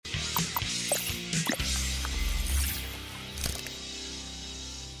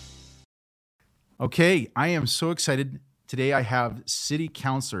Okay, I am so excited. Today I have City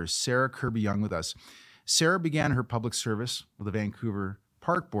Councillor Sarah Kirby-Young with us. Sarah began her public service with the Vancouver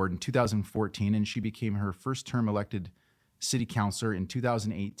Park Board in 2014, and she became her first term elected City Councillor in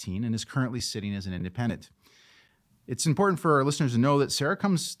 2018 and is currently sitting as an independent. It's important for our listeners to know that Sarah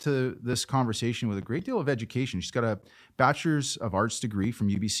comes to this conversation with a great deal of education. She's got a Bachelor's of Arts degree from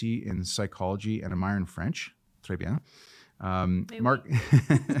UBC in psychology and a minor in French. Très bien.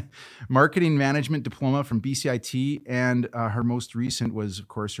 Marketing management diploma from BCIT, and her most recent was, of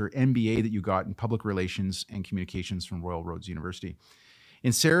course, her MBA that you got in public relations and communications from Royal Roads University.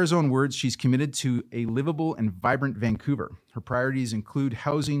 In Sarah's own words, she's committed to a livable and vibrant Vancouver. Her priorities include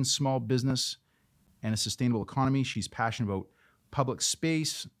housing, small business, and a sustainable economy. She's passionate about public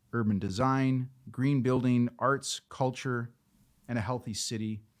space, urban design, green building, arts, culture, and a healthy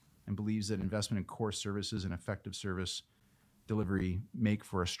city, and believes that investment in core services and effective service delivery make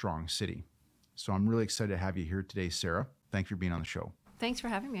for a strong city. So I'm really excited to have you here today, Sarah. Thanks for being on the show. Thanks for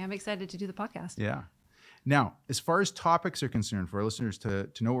having me. I'm excited to do the podcast. Yeah. Now, as far as topics are concerned, for our listeners to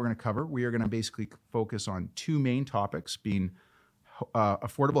know what we're going to cover, we are going to basically focus on two main topics, being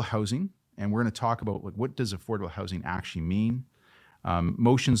affordable housing, and we're going to talk about what does affordable housing actually mean,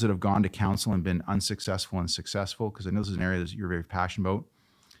 motions that have gone to council and been unsuccessful and successful, because I know this is an area that you're very passionate about.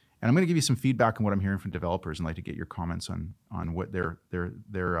 And I'm going to give you some feedback on what I'm hearing from developers and like to get your comments on what their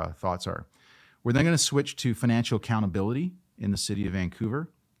thoughts are. We're then going to switch to financial accountability in the city of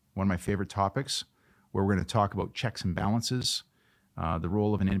Vancouver, one of my favorite topics, where we're going to talk about checks and balances, the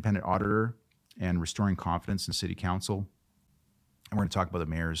role of an independent auditor, and restoring confidence in city council. And we're going to talk about the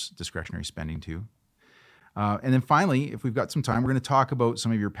mayor's discretionary spending too. And then finally, if we've got some time, we're going to talk about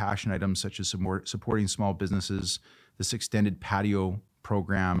some of your passion items, such as supporting small businesses, this extended patio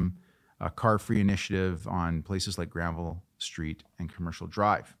program, a car-free initiative on places like Granville Street and Commercial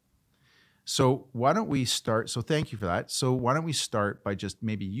Drive. So why don't we start? So thank you for that. So why don't we start by just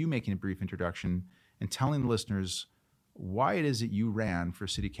maybe you making a brief introduction and telling the listeners why it is that you ran for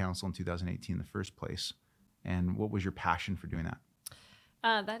City Council in 2018 in the first place, and what was your passion for doing that?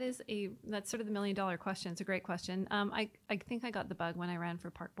 That's sort of the $1 million question. It's a great question. I think I got the bug when I ran for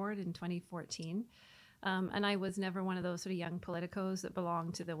Park Board in 2014. And I was never one of those sort of young politicos that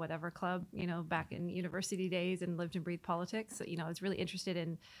belonged to the whatever club, back in university days and lived and breathed politics. So, I was really interested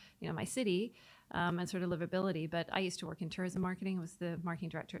in, my city and sort of livability. But I used to work in tourism marketing. I was the marketing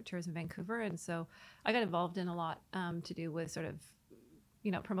director at Tourism Vancouver. And so I got involved in a lot to do with sort of,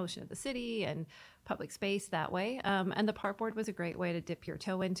 promotion of the city and public space that way. And the Park Board was a great way to dip your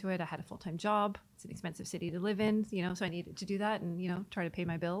toe into it. I had a full-time job. It's an expensive city to live in, so I needed to do that and, try to pay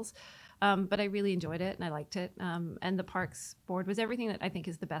my bills. But I really enjoyed it and I liked it. And the Parks Board was everything that I think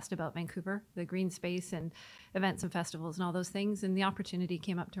is the best about Vancouver, the green space and events and festivals and all those things. And the opportunity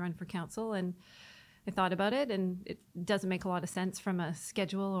came up to run for council, and I thought about it, and it doesn't make a lot of sense from a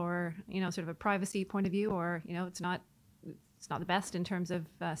schedule or, sort of a privacy point of view, or, it's not the best in terms of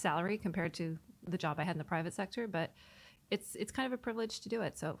salary compared to the job I had in the private sector, but it's kind of a privilege to do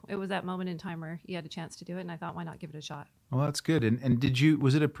it. So it was that moment in time where you had a chance to do it, and I thought, why not give it a shot? Well, that's good. And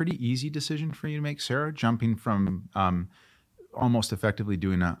was it a pretty easy decision for you to make, Sarah, jumping from almost effectively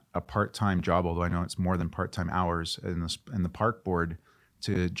doing a part-time job, although I know it's more than part-time hours in the Park Board,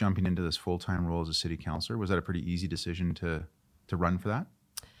 to jumping into this full-time role as a city councillor? Was that a pretty easy decision to run for that?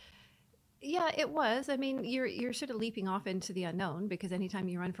 Yeah, it was. I mean, you're sort of leaping off into the unknown, because anytime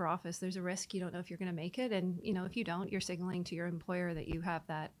you run for office, there's a risk. You don't know if you're going to make it. And, if you don't, you're signaling to your employer that you have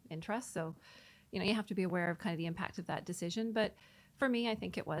that interest. So, you have to be aware of kind of the impact of that decision. But for me, I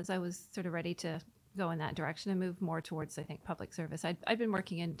think I was sort of ready to go in that direction and move more towards, I think, public service. I'd been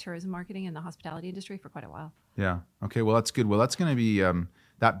working in tourism marketing in the hospitality industry for quite a while. Yeah. Okay. Well, that's good. Well, that's going to be,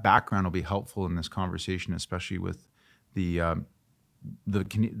 that background will be helpful in this conversation, especially with the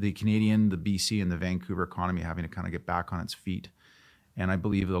Canadian, the BC, and the Vancouver economy having to kind of get back on its feet. And I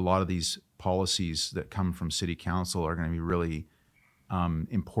believe that a lot of these policies that come from City Council are going to be really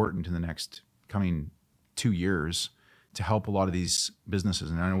important in the next coming 2 years to help a lot of these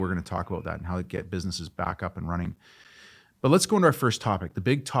businesses. And I know we're going to talk about that and how to get businesses back up and running. But let's go into our first topic. The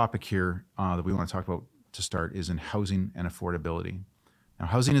big topic here that we want to talk about to start is in housing and affordability. Now,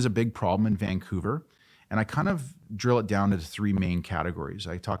 housing is a big problem in Vancouver. And I kind of drill it down into three main categories.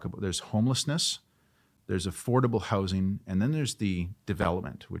 I talk about, there's homelessness, there's affordable housing, and then there's the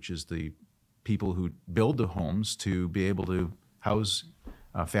development, which is the people who build the homes to be able to house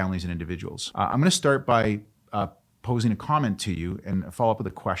families and individuals. I'm going to start by posing a comment to you and follow up with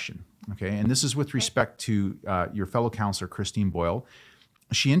a question. Okay, and this is with respect to your fellow councillor, Christine Boyle.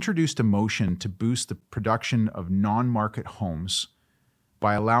 She introduced a motion to boost the production of non-market homes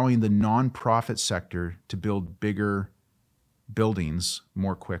by allowing the nonprofit sector to build bigger buildings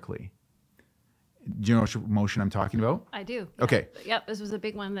more quickly. Do you know which motion I'm talking about? I do. Okay. Yep. This was a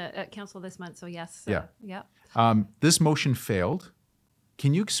big one at council this month. So yes. Yeah. Yep. This motion failed.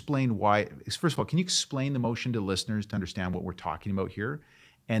 Can you explain why? First of all, can you explain the motion to listeners to understand what we're talking about here?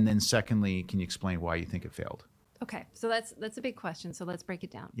 And then secondly, can you explain why you think it failed? Okay. So that's a big question. So let's break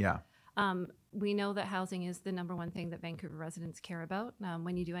it down. Yeah. We know that housing is the number one thing that Vancouver residents care about.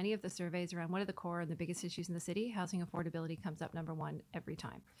 When you do any of the surveys around what are the core and the biggest issues in the city, housing affordability comes up number one every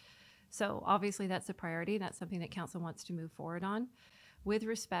time. So obviously that's a priority. That's something that council wants to move forward on. With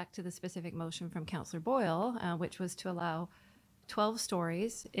respect to the specific motion from Councillor Boyle, which was to allow 12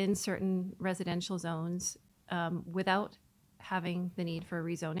 stories in certain residential zones without having the need for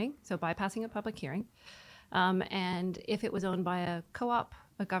rezoning, so bypassing a public hearing, and if it was owned by a co-op,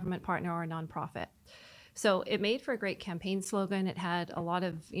 a government partner, or a nonprofit. So it made for a great campaign slogan. It had a lot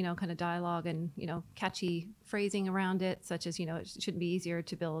of, kind of dialogue and, catchy phrasing around it, such as, it shouldn't be easier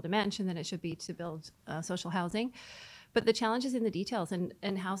to build a mansion than it should be to build social housing. But the challenge is in the details,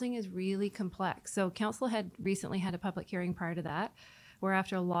 and housing is really complex. So council had recently had a public hearing prior to that, where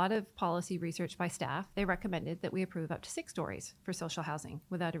after a lot of policy research by staff, they recommended that we approve up to 6 stories for social housing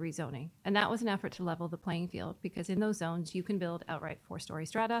without a rezoning. And that was an effort to level the playing field, because in those zones, you can build outright 4-story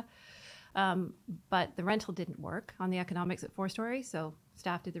strata. But the rental didn't work on the economics at 4-story. So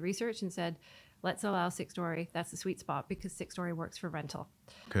staff did the research and said, let's allow 6-story. That's the sweet spot, because 6-story works for rental.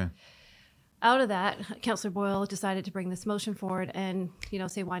 Okay. Out of that, Councillor Boyle decided to bring this motion forward and,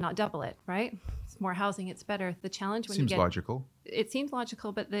 say, why not double it, right? It's more housing, it's better. The challenge when Seems logical. It seems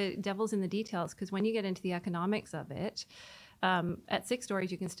logical, but the devil's in the details, because when you get into the economics of it, at 6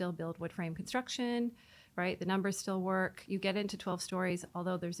 stories, you can still build wood frame construction, right? The numbers still work. You get into 12 stories,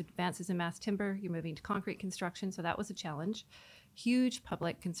 although there's advances in mass timber, you're moving to concrete construction. So that was a challenge. Huge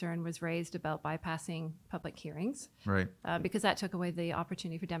public concern was raised about bypassing public hearings, right? Because that took away the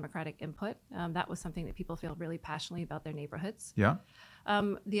opportunity for democratic input. That was something that people feel really passionately about their neighborhoods. Yeah.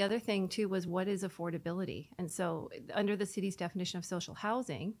 The other thing too was, what is affordability? And so under the city's definition of social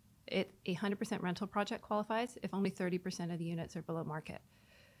housing, a 100% rental project qualifies if only 30% of the units are below market.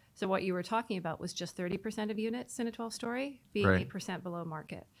 So what you were talking about was just 30% of units in a 12-story being right. 8% below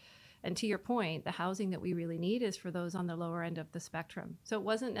market. And to your point, the housing that we really need is for those on the lower end of the spectrum. So it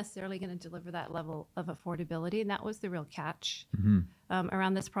wasn't necessarily going to deliver that level of affordability. And that was the real catch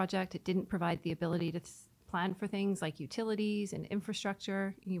around this project. It didn't provide the ability to plan for things like utilities and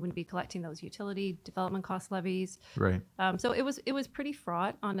infrastructure. You wouldn't be collecting those utility development cost levies. Right. So it was pretty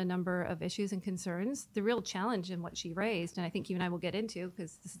fraught on a number of issues and concerns. The real challenge in what she raised, and I think you and I will get into,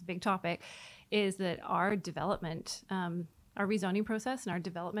 because this is a big topic, is that our development, our rezoning process and our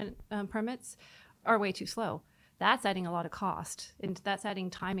development permits are way too slow. That's adding a lot of cost, and that's adding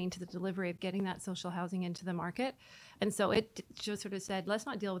timing to the delivery of getting that social housing into the market. And so it just sort of said, let's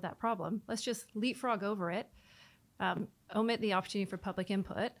not deal with that problem. Let's just leapfrog over it, omit the opportunity for public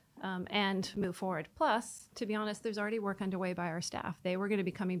input, and move forward. Plus, to be honest, there's already work underway by our staff. They were going to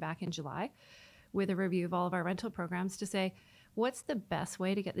be coming back in July with a review of all of our rental programs to say, what's the best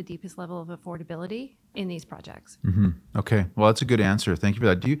way to get the deepest level of affordability in these projects? Mm-hmm. Okay. Well, that's a good answer. Thank you for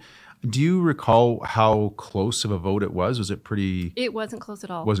that. Do you recall how close of a vote it was? Was it pretty? It wasn't close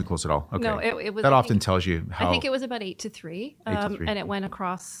at all. Wasn't close at all. Okay. No, it was. That often tells you how. I think it was about 8-3, 8-3. and it went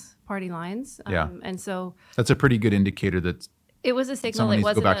across party lines. Yeah. And so that's a pretty good indicator that it was a signal. Someone it needs to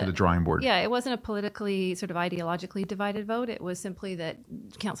wasn't go back to the drawing board. Yeah, it wasn't a politically sort of ideologically divided vote. It was simply that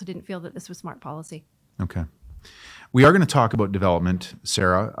council didn't feel that this was smart policy. Okay. We are going to talk about development,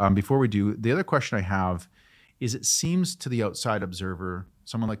 Sarah. Before we do, the other question I have is, it seems to the outside observer,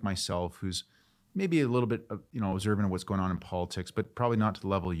 someone like myself, who's maybe a little bit, observant of what's going on in politics, but probably not to the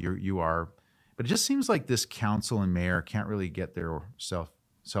level you are. But it just seems like this council and mayor can't really get their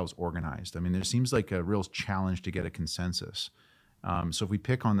selves organized. I mean, there seems like a real challenge to get a consensus. So if we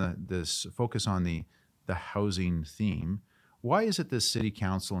pick on this focus on the housing theme, why is it this city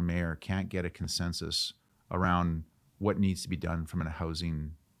council and mayor can't get a consensus around what needs to be done from a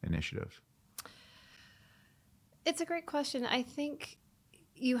housing initiative? It's a great question. I think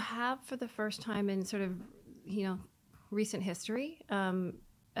you have, for the first time in sort of, recent history,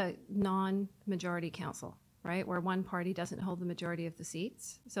 a non-majority council, right? Where one party doesn't hold the majority of the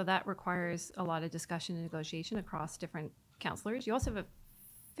seats. So that requires a lot of discussion and negotiation across different councillors. You also have a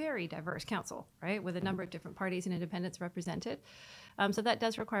very diverse council, right? With a number of different parties and independents represented. So that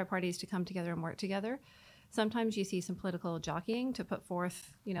does require parties to come together and work together. Sometimes you see some political jockeying to put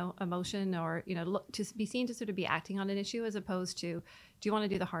forth, a motion, or, look to be seen to sort of be acting on an issue, as opposed to, do you want to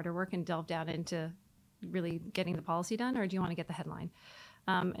do the harder work and delve down into really getting the policy done, or do you want to get the headline?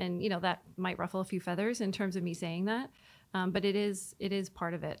 And, that might ruffle a few feathers in terms of me saying that. But it is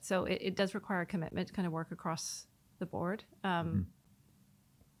part of it. So it does require a commitment to kind of work across the board.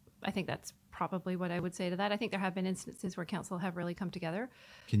 I think that's probably what I would say to that. I think there have been instances where council have really come together.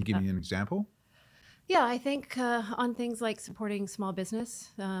 Can you give me an example? Yeah, I think on things like supporting small business,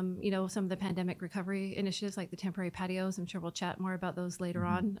 some of the pandemic recovery initiatives like the temporary patios, I'm sure we'll chat more about those later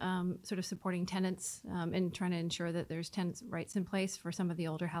on, sort of supporting tenants and trying to ensure that there's tenants' rights in place for some of the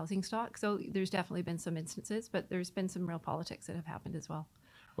older housing stock. So there's definitely been some instances, but there's been some real politics that have happened as well.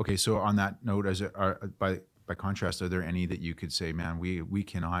 Okay, so on that note, by contrast, are there any that you could say, man, we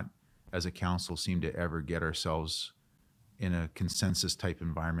cannot, as a council, seem to ever get ourselves in a consensus type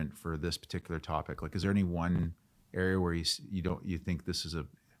environment for this particular topic? Like, is there any one area where you think this is a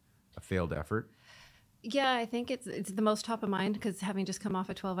failed effort? Yeah, I think it's the most top of mind because having just come off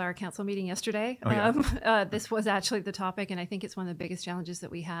a 12-hour council meeting yesterday, this was actually the topic, and I think it's one of the biggest challenges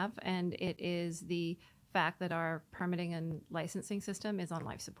that we have, and it is the fact that our permitting and licensing system is on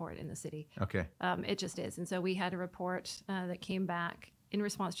life support in the city. Okay. It just is. And so we had a report that came back in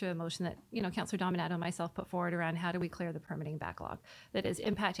response to a motion that, Councillor Dominato and myself put forward around how do we clear the permitting backlog that is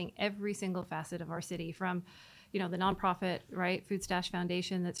impacting every single facet of our city, from, the nonprofit, right, Food Stash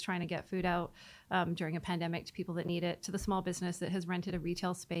Foundation that's trying to get food out during a pandemic to people that need it, to the small business that has rented a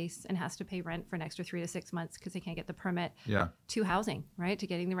retail space and has to pay rent for an extra 3 to 6 months because they can't get the permit, to housing, right, to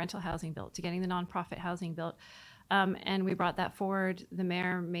getting the rental housing built, to getting the nonprofit housing built. And we brought that forward. The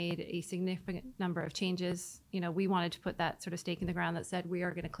mayor made a significant number of changes. We wanted to put that sort of stake in the ground that said we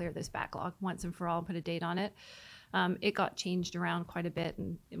are going to clear this backlog once and for all and put a date on it. It got changed around quite a bit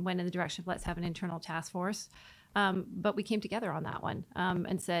and went in the direction of let's have an internal task force. But we came together on that one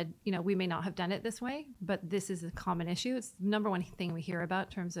and said, we may not have done it this way, but this is a common issue. It's the number one thing we hear about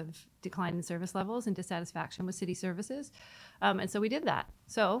in terms of decline in service levels and dissatisfaction with city services. And so we did that.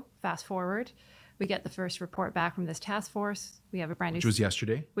 So fast forward. We get the first report back from this task force. We have a brand new... Which was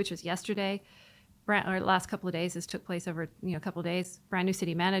yesterday? Which was yesterday. Or last couple of days. This took place over a couple of days. Brand new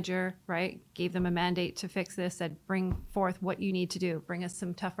city manager, right? Gave them a mandate to fix this, said bring forth what you need to do. Bring us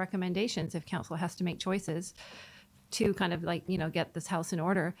some tough recommendations if council has to make choices to kind of get this house in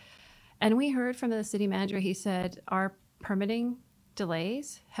order. And we heard from the city manager, he said, our permitting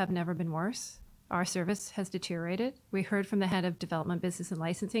delays have never been worse. Our service has deteriorated. We heard from the head of development, business and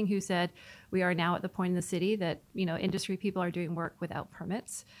licensing who said we are now at the point in the city that, industry people are doing work without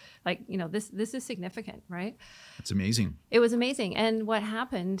permits. This is significant, right? It's amazing. It was amazing. And what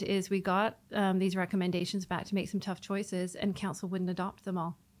happened is we got these recommendations back to make some tough choices and council wouldn't adopt them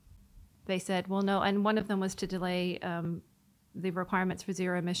all. They said, well, no. And one of them was to delay the requirements for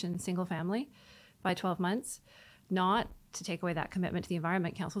zero emission single family by 12 months, not to take away that commitment to the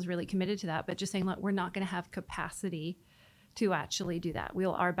environment. Council's really committed to that, but just saying, look, we're not going to have capacity to actually do that.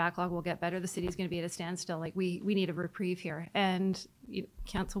 Our backlog will get better. The city's going to be at a standstill. Like we need a reprieve here. And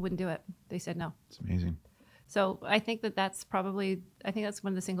council wouldn't do it. They said no. It's amazing. So I think that's one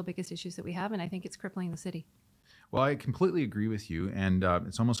of the single biggest issues that we have. And I think it's crippling the city. Well, I completely agree with you. And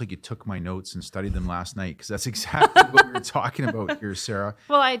it's almost like you took my notes and studied them last night, because that's exactly what we were talking about here, Sarah.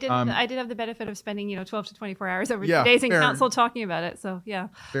 Well, I did have the benefit of spending, 12 to 24 hours over 2 days in council talking about it. So, yeah.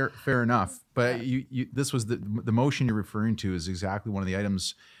 Fair enough. But this was the motion you're referring to is exactly one of the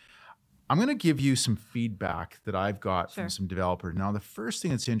items. I'm going to give you some feedback that I've got from some developers. Now, the first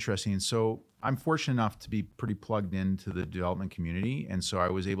thing that's interesting, so I'm fortunate enough to be pretty plugged into the development community. And so I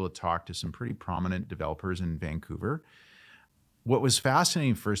was able to talk to some pretty prominent developers in Vancouver. What was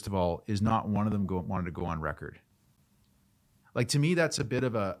fascinating, first of all, is not one of them wanted to go on record. Like, to me, that's a bit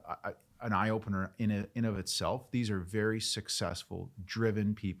of an eye-opener in of itself. These are very successful,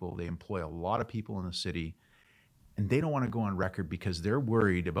 driven people. They employ a lot of people in the city. And they don't want to go on record because they're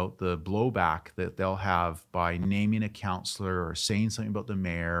worried about the blowback that they'll have by naming a councillor or saying something about the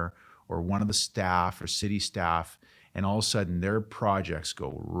mayor or one of the staff or city staff, and all of a sudden their projects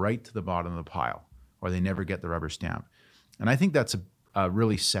go right to the bottom of the pile, or they never get the rubber stamp. And I think that's a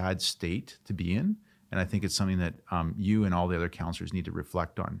really sad state to be in, and I think it's something that you and all the other councillors need to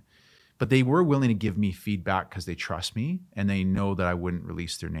reflect on. But they were willing to give me feedback because they trust me, and they know that I wouldn't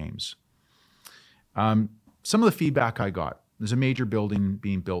release their names. Some of the feedback I got, there's a major building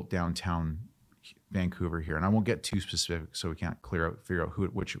being built downtown Vancouver here, and I won't get too specific so we can't figure out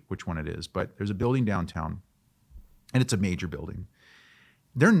which one it is, but there's a building downtown, and it's a major building.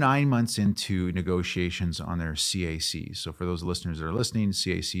 They're 9 months into negotiations on their CACs. So for those listeners that are listening,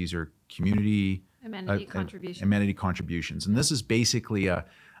 CACs are community amenity contributions. And this is basically a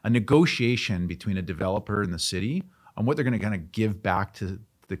negotiation between a developer and the city on what they're going to kind of give back to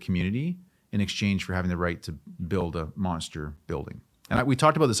the community in exchange for having the right to build a monster building. And we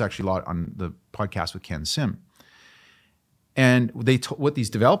talked about this actually a lot on the podcast with Ken Sim. And what these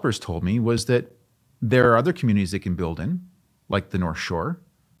developers told me was that there are other communities they can build in, like the North Shore,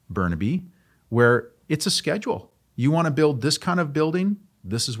 Burnaby, where it's a schedule. You want to build this kind of building,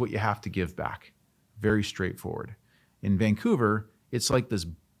 this is what you have to give back. Very straightforward. In Vancouver, it's like this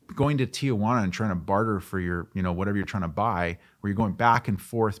going to Tijuana and trying to barter for your, whatever you're trying to buy, where you're going back and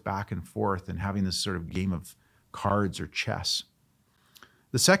forth, and having this sort of game of cards or chess.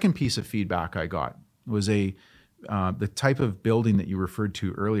 The second piece of feedback I got was the type of building that you referred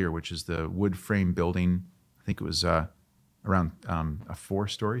to earlier, which is the wood frame building. I think it was around a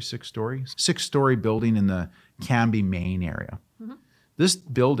 6-story building in the Cambie, Maine area. Mm-hmm. This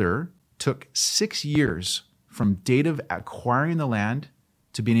builder took 6 years from date of acquiring the land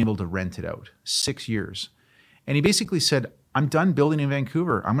to being able to rent it out. 6 years. And he basically said, I'm done building in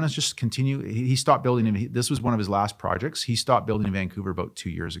Vancouver. I'm going to just continue. He stopped building. This was one of his last projects. He stopped building in Vancouver about 2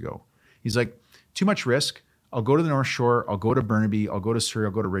 years ago. He's like, too much risk. I'll go to the North Shore. I'll go to Burnaby. I'll go to Surrey.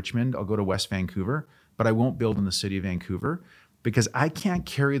 I'll go to Richmond. I'll go to West Vancouver. But I won't build in the city of Vancouver because I can't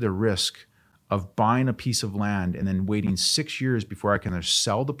carry the risk of buying a piece of land and then waiting 6 years before I can either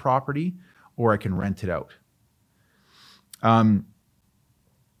sell the property or I can rent it out.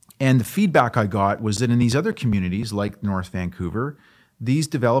 And the feedback I got was that in these other communities like North Vancouver, these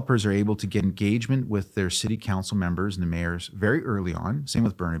developers are able to get engagement with their city council members and the mayors very early on, same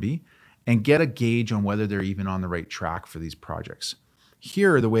with Burnaby, and get a gauge on whether they're even on the right track for these projects.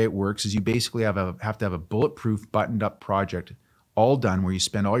 Here, the way it works is you basically have to have a bulletproof, buttoned-up project all done where you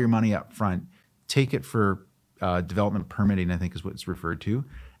spend all your money up front, take it for development permitting, I think is what it's referred to,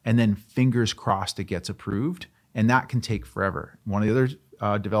 and then fingers crossed it gets approved, and that can take forever. One of the other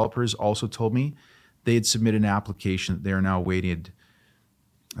developers also told me they had submitted an application that they are now waited,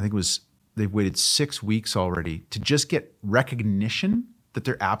 they've waited 6 weeks already to just get recognition that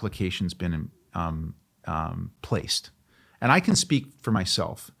their application's been placed. And I can speak for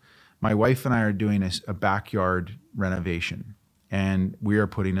myself. My wife and I are doing a backyard renovation, and we are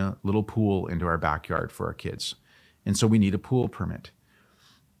putting a little pool into our backyard for our kids. And so we need a pool permit.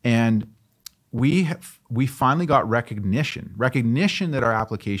 And we finally got recognition that our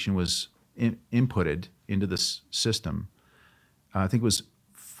application was inputted into this system. I think it was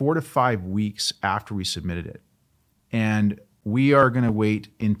 4 to 5 weeks after we submitted it. And we are going to wait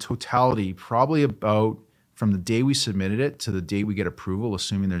in totality probably about from the day we submitted it to the day we get approval,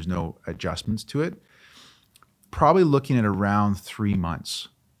 assuming there's no adjustments to it, probably looking at around 3 months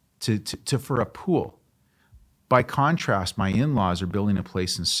for a pool. By contrast, my in-laws are building a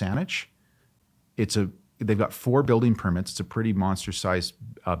place in Saanich. They've got 4 building permits. It's a pretty monster-sized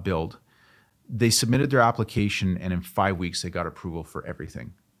build. They submitted their application, and in 5 weeks, they got approval for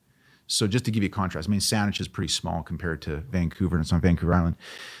everything. So just to give you a contrast, Saanich is pretty small compared to Vancouver, and it's on Vancouver Island.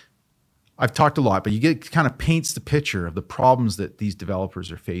 I've talked a lot, but kind of paints the picture of the problems that these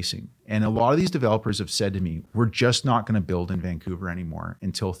developers are facing. And a lot of these developers have said to me, we're just not going to build in Vancouver anymore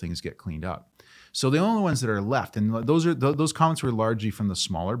until things get cleaned up. So the only ones that are left, and those comments were largely from the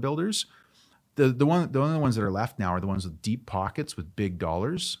smaller builders. The only ones that are left now are the ones with deep pockets with big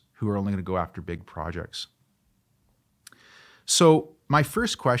dollars who are only going to go after big projects. So my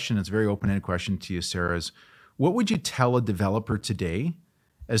first question, it's a very open-ended question to you, Sarah, is what would you tell a developer today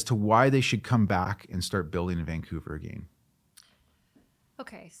as to why they should come back and start building in Vancouver again?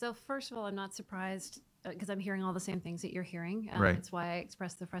 Okay, so first of all, I'm not surprised because I'm hearing all the same things that you're hearing. Right. That's why I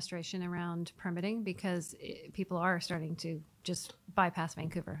expressed the frustration around permitting, because people are starting to just bypass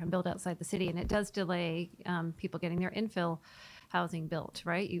Vancouver and build outside the city, and it does delay people getting their infill housing built,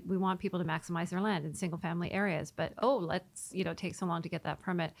 right? We want people to maximize their land in single family areas, but let's take so long to get that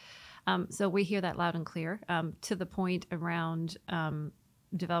permit. So we hear that loud and clear. To the point around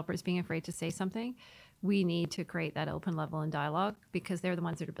developers being afraid to say something, we need to create that open level and dialogue because they're the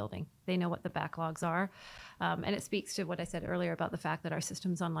ones that are building. They know what the backlogs are. And it speaks to what I said earlier about the fact that our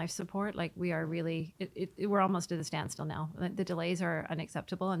system's on life support. Like we are really, we're almost at a standstill now. The delays are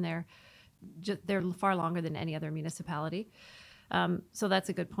unacceptable, and they're far longer than any other municipality. So that's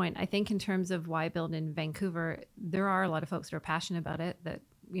a good point. I think in terms of why build in Vancouver, there are a lot of folks that are passionate about it, that,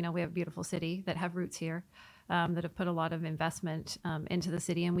 we have a beautiful city that have roots here. That have put a lot of investment into the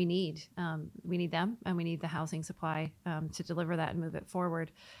city, and we need them, and we need the housing supply to deliver that and move it forward.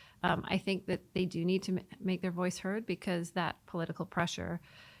 I think that they do need to make their voice heard, because that political pressure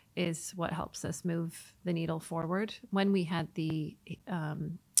is what helps us move the needle forward. When we had the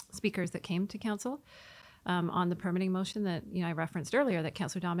speakers that came to council on the permitting motion that I referenced earlier, that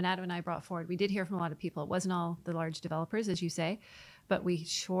Councillor Dominato and I brought forward, we did hear from a lot of people. It wasn't all the large developers, as you say, but we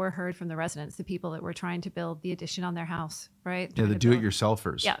sure heard from the residents, the people that were trying to build the addition on their house, right? Yeah, Trying the to build-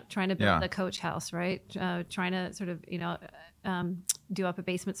 do-it-yourselfers. Yeah, trying to build Yeah. the coach house, right? Trying to sort of, do up a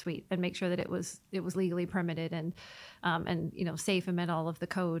basement suite and make sure that it was legally permitted and safe and met all of the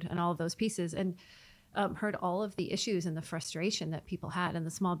code and all of those pieces. And heard all of the issues and the frustration that people had in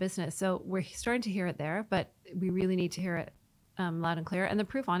the small business. So we're starting to hear it there, but we really need to hear it loud and clear. And the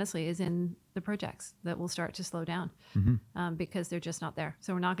proof, honestly, is in the projects that will start to slow down because they're just not there.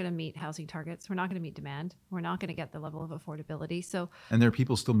 So we're not going to meet housing targets. We're not going to meet demand. We're not going to get the level of affordability. So, And there are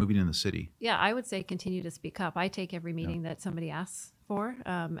people still moving in the city. yeah, I would say continue to speak up. I take every meeting that somebody asks for,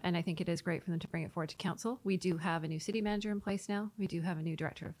 and I think it is great for them to bring it forward to council. We do have a new city manager in place now. We do have a new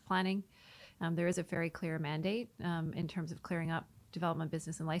director of planning. There is a very clear mandate in terms of clearing up development,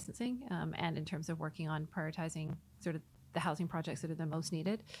 business, and licensing, and in terms of working on prioritizing sort of the housing projects that are the most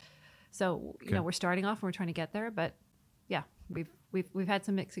needed. So, we're starting off and we're trying to get there, but yeah, we've had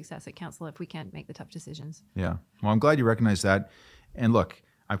some mixed success at council if we can't make the tough decisions. Yeah. Well, I'm glad you recognize that. And look,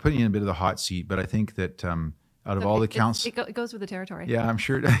 I'm putting you in a bit of the hot seat, but I think that out of all the council, it goes with the territory. yeah, I'm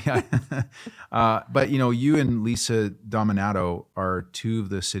sure. But you and Lisa Dominato are two of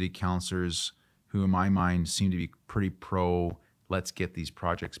the city councillors who, in my mind, seem to be pretty pro. Let's get these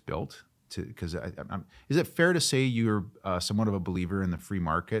projects built. Because is it fair to say you're somewhat of a believer in the free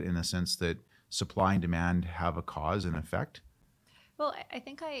market in the sense that supply and demand have a cause and effect? Well, I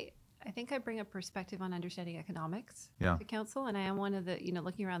think I bring a perspective on understanding economics Yeah. to council, and I am one of the,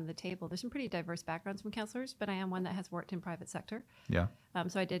 looking around the table, there's some pretty diverse backgrounds from councillors, but I am one that has worked in private sector. Yeah.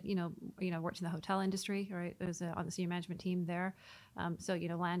 So I did, worked in the hotel industry, right? I was on the senior management team there. So,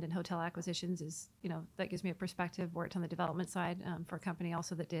 land and hotel acquisitions is, that gives me a perspective. Worked on the development side for a company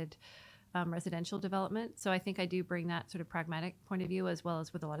also that did residential development. So I think I do bring that sort of pragmatic point of view as well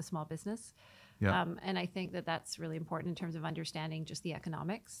as with a lot of small business. Yeah. And I think that that's really important in terms of understanding just the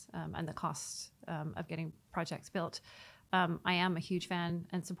economics and the costs of getting projects built. I am a huge fan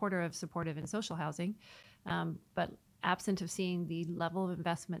and supporter of supportive and social housing, but absent of seeing the level of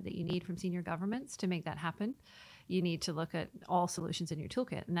investment that you need from senior governments to make that happen, you need to look at all solutions in your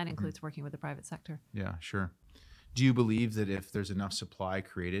toolkit, and that includes working with the private sector. Yeah, sure. Do you believe that if there's enough supply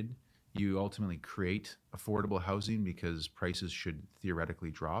created, you ultimately create affordable housing because prices should theoretically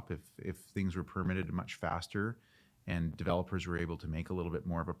drop if things were permitted much faster and developers were able to make a little bit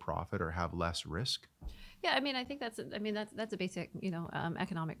more of a profit or have less risk? Yeah, I think that's a basic,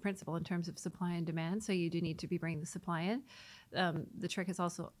 economic principle in terms of supply and demand. So you do need to be bringing the supply in. The trick is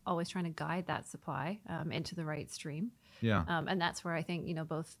also always trying to guide that supply into the right stream. Yeah. And that's where I think,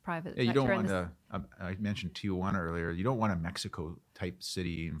 both private Yeah, you sector don't and want I mentioned Tijuana earlier. You don't want a Mexico type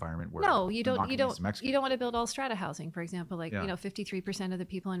city environment where no, you don't. knocking You don't. against Mexico. You don't want to build all strata housing, for example. Like Yeah. 53% of the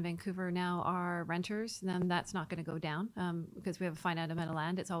people in Vancouver now are renters. Then that's not going to go down because we have a finite amount of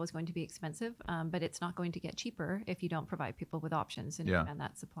land. It's always going to be expensive, but it's not going to get cheaper if you don't provide people with options and expand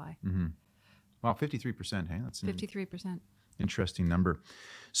that supply. Wow, 53%. Hey, that's 53%. interesting number.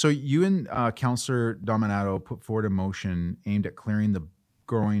 So you and Councillor Dominato put forward a motion aimed at clearing the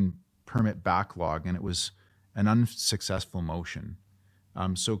growing permit backlog, and it was an unsuccessful motion.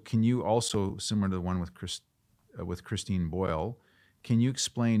 So can you also, similar to the one with Christine Boyle, can you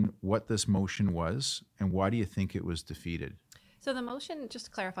explain what this motion was and why do you think it was defeated? So the motion, just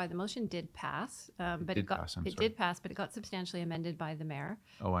to clarify, the motion did pass, but did pass, I'm sorry. did pass, but it got substantially amended by the mayor,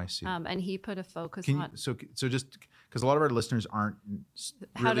 Oh, I see. and he put a focus Can you, on so just because a lot of our listeners aren't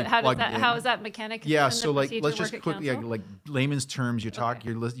how, really how does plugged that in. how is that mechanic? Yeah, in the so like procedure let's work just at quickly, council? like layman's terms. You talk. Okay.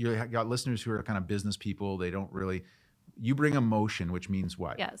 You got listeners who are kind of business people. They don't really. You bring a motion, which means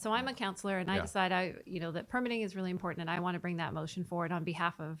what? Yeah, so I'm a counselor, and I Yeah. decide that permitting is really important, and I want to bring that motion forward on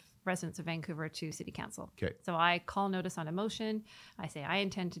behalf of residents of Vancouver to City Council. Okay. So I call notice on a motion. I say I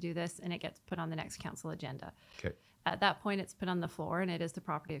intend to do this, and it gets put on the next council agenda. Okay. At that point, it's put on the floor, and it is the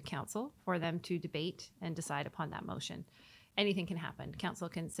property of council for them to debate and decide upon that motion. Anything can happen. Council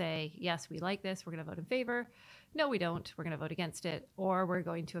can say, yes, we like this. We're going to vote in favor. No, we don't. We're going to vote against it, or we're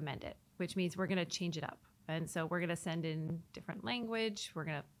going to amend it, which means we're going to change it up. And so we're going to send in different language. We're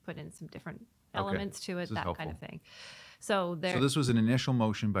going to put in some different elements to it, This is that helpful. kind of thing. So there, So this was an initial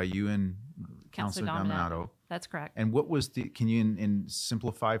motion by you and Councillor Councillor Dominato. Dominato. That's correct. And what was the? Can you in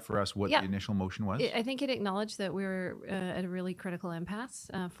simplify for us what Yeah. the initial motion was? I think it acknowledged that we were at a really critical impasse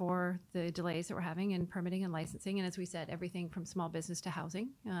for the delays that we're having in permitting and licensing. And as we said, everything from small business to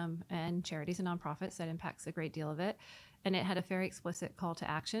housing and charities and nonprofits, that impacts a great deal of it. And it had a very explicit call to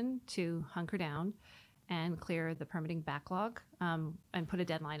action to hunker down and clear the permitting backlog and put a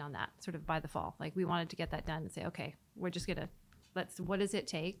deadline on that sort of by the fall. Like we wanted to get that done and say, okay, we're just going to, what does it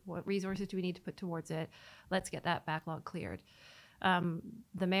take? What resources do we need to put towards it? Let's get that backlog cleared.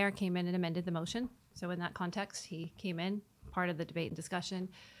 The mayor came in and amended the motion. So in that context, he came in, part of the debate and discussion,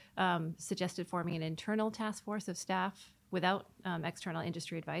 suggested forming an internal task force of staff without external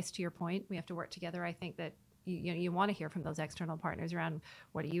industry advice. To your point, we have to work together. I think that you want to hear from those external partners around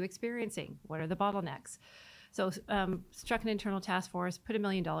what are you experiencing? What are the bottlenecks? So struck an internal task force, put $1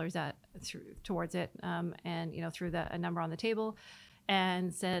 million towards it, and threw a number on the table,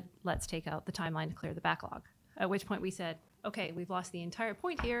 and said, let's take out the timeline to clear the backlog. At which point we said, okay, we've lost the entire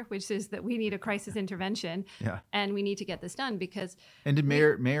point here, which is that we need a crisis intervention, and we need to get this done because. And did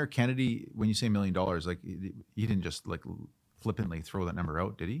Mayor Kennedy, when you say $1 million, like he didn't just like flippantly throw that number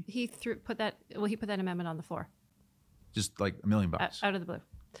out, did he? He put that amendment on the floor. Just like $1 million out of the blue,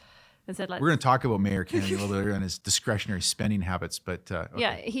 and said, we're going to talk about Mayor Kennedy a little bit on his discretionary spending habits, but okay.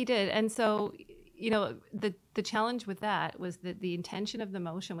 Yeah, he did, and so. The challenge with that was that the intention of the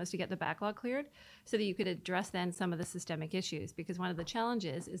motion was to get the backlog cleared so that you could address then some of the systemic issues, because one of the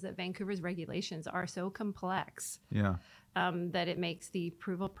challenges is that Vancouver's regulations are so complex that it makes the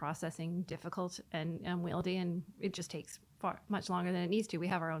approval processing difficult and unwieldy, and it just takes much longer than it needs to. We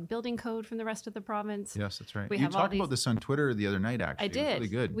have our own building code from the rest of the province. Yes, that's right. You talked about this on Twitter the other night, actually. I did. It was really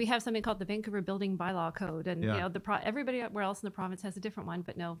good. We have something called the Vancouver Building Bylaw Code, and everybody else in the province has a different one,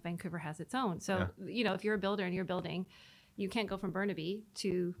 but no, Vancouver has its own. So if you're a builder and you're building, you can't go from Burnaby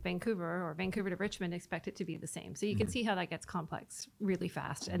to Vancouver or Vancouver to Richmond and expect it to be the same. So you can see how that gets complex really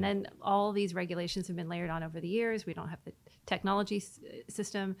fast. And then all these regulations have been layered on over the years. We don't have the technology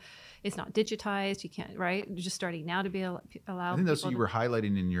system. It's not digitized. You can't, right? You're just starting now to be allowed. I think that's what you were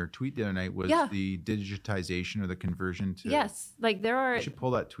highlighting in your tweet the other night was the digitization or the conversion to. Yes. Like there are. You should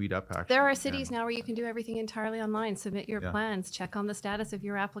pull that tweet up, actually. There are cities now where you can do everything entirely online. Submit your plans, check on the status of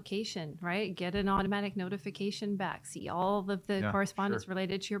your application, right? Get an automatic notification back. See all of the correspondence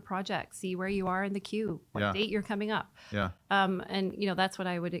related to your project. See where you are in the queue, what date you're coming up. And that's what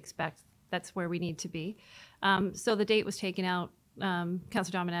I would expect. That's where we need to be. So the date was taken out.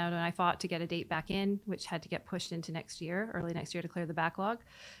 Councillor Dominato and I fought to get a date back in, which had to get pushed into early next year to clear the backlog.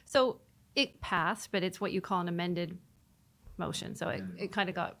 So it passed, but it's what you call an amended motion. So it kind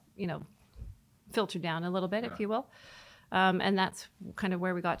of got, filtered down a little bit, if you will. And that's kind of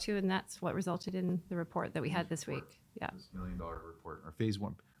where we got to, and that's what resulted in the report that we had this week. Yeah. This $1 million report, or phase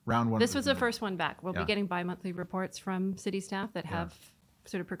one, round one. This was the first one back. We'll be getting bi-monthly reports from city staff that have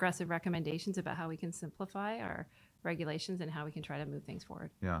sort of progressive recommendations about how we can simplify our regulations and how we can try to move things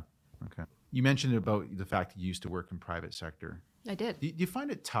forward. Yeah. Okay. You mentioned about the fact that you used to work in private sector. I did. Do you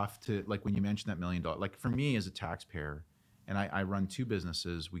find it tough to, like, when you mentioned that $1 million, like for me as a taxpayer, and I run two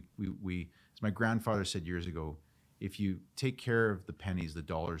businesses, as my grandfather said years ago, if you take care of the pennies, the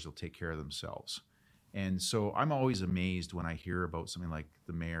dollars will take care of themselves. And so I'm always amazed when I hear about something like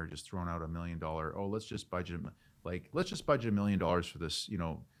the mayor just throwing out $1 million. Oh, let's just budget $1 million for this,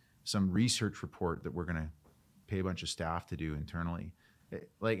 some research report that we're going to pay a bunch of staff to do internally.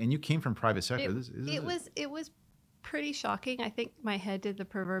 And you came from private sector. It was pretty shocking. I think my head did the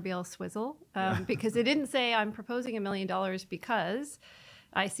proverbial swizzle because it didn't say I'm proposing $1 million because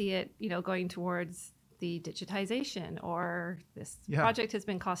I see it, going towards the digitization, or this project has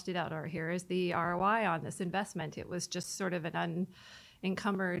been costed out, or here is the ROI on this investment. It was just sort of an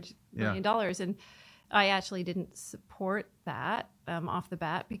unencumbered $1 million. And I actually didn't support that off the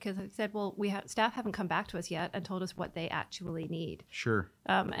bat because I said, well, staff haven't come back to us yet and told us what they actually need. Sure.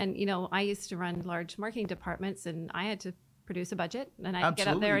 And, I used to run large marketing departments, and I had to produce a budget, and I had to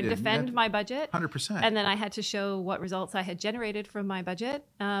get up there and defend my budget. 100%. And then I had to show what results I had generated from my budget.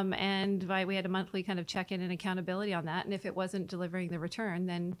 And we had a monthly kind of check-in and accountability on that. And if it wasn't delivering the return,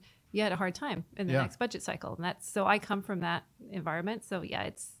 then you had a hard time in the next budget cycle. And so I come from that environment. So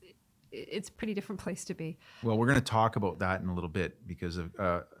it's a pretty different place to be. Well, we're going to talk about that in a little bit because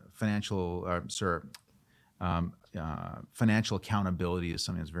of financial accountability is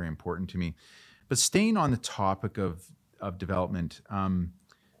something that's very important to me. But staying on the topic of development,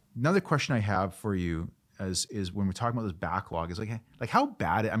 another question I have for you is when we're talking about this backlog is like how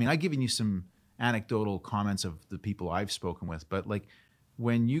bad I've given you some anecdotal comments of the people I've spoken with, but like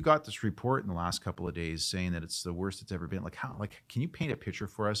when you got this report in the last couple of days saying that it's the worst it's ever been, can you paint a picture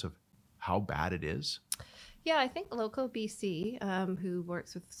for us of how bad it is? Yeah, I think Local BC, who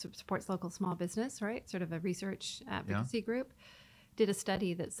supports local small business, right? Sort of a research advocacy group, did a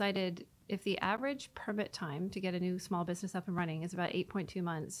study that cited if the average permit time to get a new small business up and running is about 8.2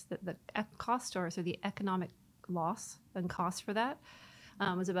 months, that the cost, or so the economic loss and cost for that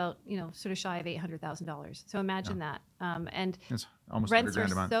was about, sort of shy of $800,000. So imagine that. And it's almost rents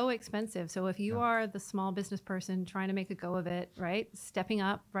are so expensive. So if you are the small business person trying to make a go of it, right, stepping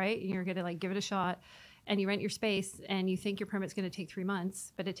up, right, and you're going to give it a shot, and you rent your space and you think your permit's going to take 3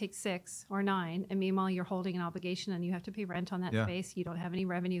 months, but it takes 6 or 9. And meanwhile, you're holding an obligation and you have to pay rent on that space. You don't have any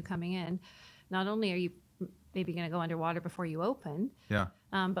revenue coming in. Not only are you maybe going to go underwater before you open,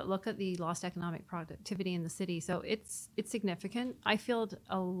 but look at the lost economic productivity in the city. So it's significant. I field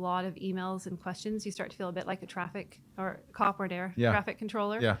a lot of emails and questions. You start to feel a bit like a traffic or cop or air traffic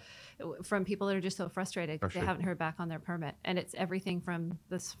controller from people that are just so frustrated because they haven't heard back on their permit. And it's everything from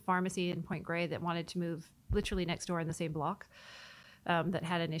this pharmacy in Point Grey that wanted to move literally next door in the same block that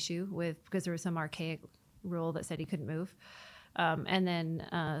had an issue with because there was some archaic rule that said he couldn't move. And then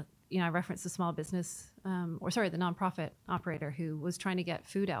I referenced the small business, the nonprofit operator who was trying to get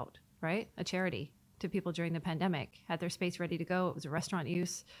food out, right? A charity to people during the pandemic, had their space ready to go. It was a restaurant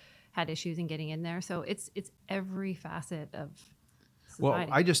use, had issues in getting in there. So it's every facet of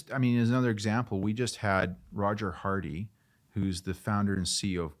society. Well, as another example, we just had Roger Hardy, who's the founder and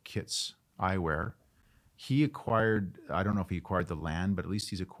CEO of Kits Eyewear. He acquired, I don't know if he acquired the land, but at least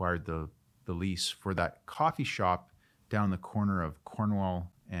he's acquired the lease for that coffee shop down the corner of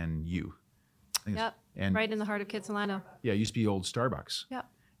Cornwall and U. Yep. And right in the heart of Kitsilano. Yeah, it used to be old Starbucks. Yep.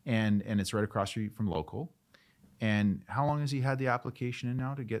 And it's right across the street from Local. And how long has he had the application in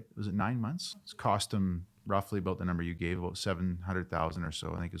now to get, was it 9 months? It's cost him roughly about the number you gave, about 700,000 or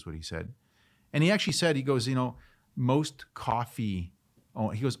so, I think is what he said. And he actually said, he goes, most coffee,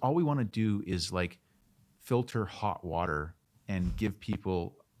 he goes, all we want to do is like filter hot water and give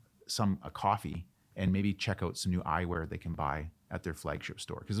people a coffee and maybe check out some new eyewear they can buy at their flagship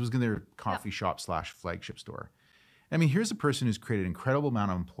store, because it was their coffee shop / flagship store. I mean, here's a person who's created an incredible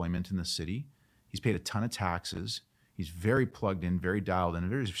amount of employment in the city. He's paid a ton of taxes. He's very plugged in, very dialed in, a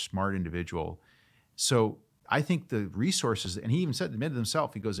very smart individual. So I think the resources, and he even admitted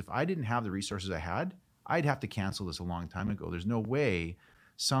himself, he goes, if I didn't have the resources I had, I'd have to cancel this a long time ago. There's no way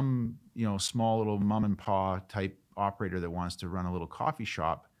some, small little mom and pop type operator that wants to run a little coffee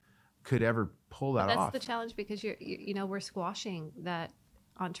shop could ever pull that off. That's the challenge, because we're squashing that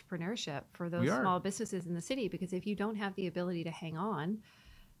entrepreneurship for those small businesses in the city, because if you don't have the ability to hang on,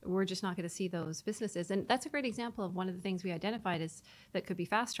 we're just not going to see those businesses. And that's a great example of one of the things we identified is that could be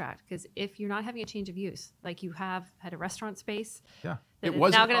fast tracked, because if you're not having a change of use, like you have had a restaurant space, it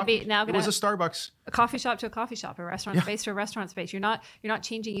was now going to be it was a Starbucks, a coffee shop to a coffee shop, a restaurant space to a restaurant space. You're not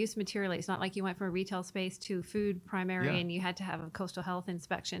changing use materially. It's not like you went from a retail space to food primary and you had to have a coastal health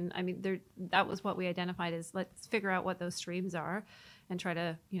inspection. I mean, that was what we identified is, let's figure out what those streams are and try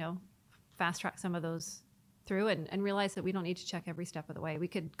to fast track some of those through and realize that we don't need to check every step of the way. We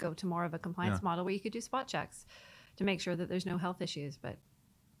could go to more of a compliance model where you could do spot checks to make sure that there's no health issues. But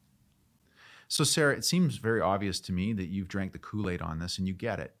so, Sarah, it seems very obvious to me that you've drank the Kool-Aid on this and you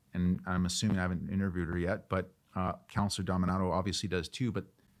get it. And I'm assuming I haven't interviewed her yet, but Councillor Dominato obviously does too, but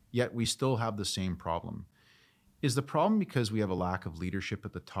yet we still have the same problem. Is the problem because we have a lack of leadership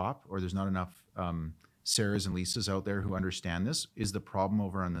at the top, or there's not enough Sarahs and Lisas out there who understand this? Is the problem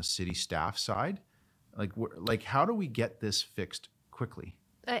over on the city staff side? Like how do we get this fixed quickly?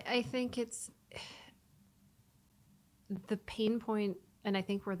 I think it's the pain point, and I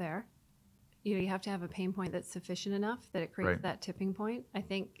think we're there. You have to have a pain point that's sufficient enough that it creates that tipping point. I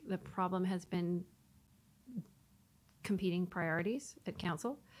think the problem has been competing priorities at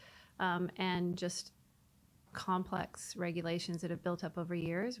council and just complex regulations that have built up over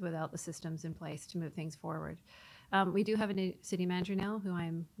years without the systems in place to move things forward. We do have a new city manager now who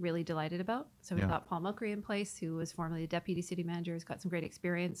I'm really delighted about. So we've got Paul Mulkery in place, who was formerly the deputy city manager, has got some great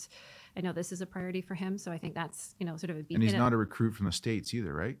experience. I know this is a priority for him, so I think that's sort of a beacon. And he's not a recruit from the States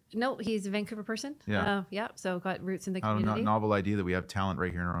either, right? No, he's a Vancouver person. So got roots in the community. Not novel idea that we have talent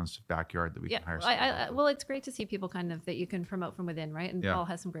right here in our own backyard that we can hire. Well, it's great to see people that you can promote from within, right? And Paul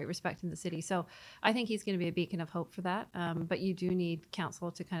has some great respect in the city. So I think he's going to be a beacon of hope for that. But you do need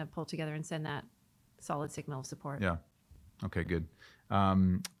council to kind of pull together and send that solid signal of support. Yeah. Okay, good.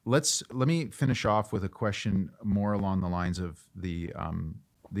 Let me finish off with a question more along the lines of the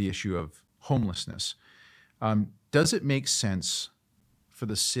issue of homelessness. Does it make sense for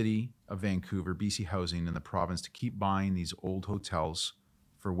the city of Vancouver, BC Housing, and the province to keep buying these old hotels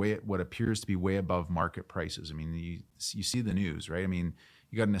for what appears to be way above market prices? I mean, you see the news, right? I mean,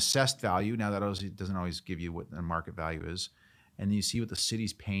 you got an assessed value. Now that doesn't always give you what the market value is. And then you see what the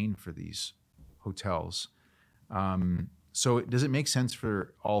city's paying for these hotels. So does it make sense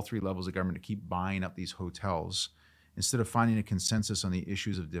for all three levels of government to keep buying up these hotels instead of finding a consensus on the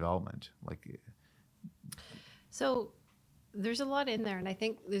issues of development? So there's a lot in there. And I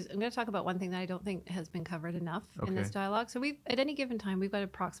think I'm going to talk about one thing that I don't think has been covered enough in this dialogue. So at any given time, we've got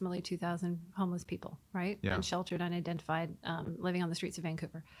approximately 2,000 homeless people, right? Yeah. Unsheltered, unidentified, living on the streets of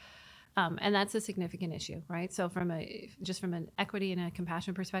Vancouver. And that's a significant issue, right? So from an equity and a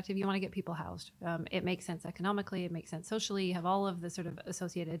compassion perspective, you want to get people housed. It makes sense economically, it makes sense socially. You have all of the sort of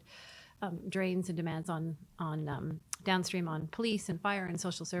associated drains and demands on downstream on police and fire and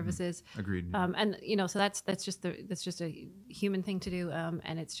social services. Agreed. And so that's just a human thing to do,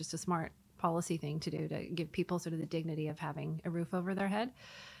 and it's just a smart policy thing to do to give people sort of the dignity of having a roof over their head.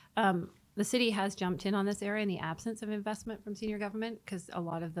 The city has jumped in on this area in the absence of investment from senior government because a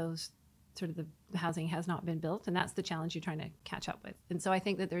lot of those sort of the housing has not been built, and that's the challenge you're trying to catch up with. And so I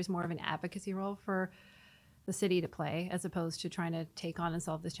think that there's more of an advocacy role for the city to play as opposed to trying to take on and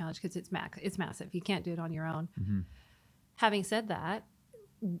solve this challenge because it's massive. You can't do it on your own. Mm-hmm. Having said that,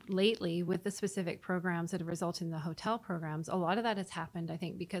 lately with the specific programs that have resulted in the hotel programs, a lot of that has happened, I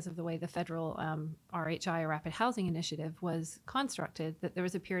think, because of the way the federal RHI, or Rapid Housing Initiative, was constructed, that there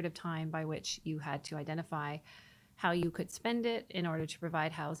was a period of time by which you had to identify how you could spend it in order to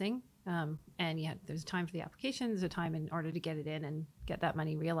provide housing. And there's a time for the application, there's a time in order to get it in and get that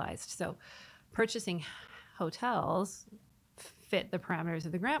money realized. So purchasing hotels fit the parameters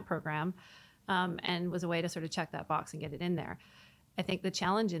of the grant program and was a way to sort of check that box and get it in there. I think the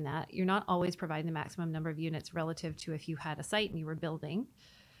challenge in that, you're not always providing the maximum number of units relative to if you had a site and you were building.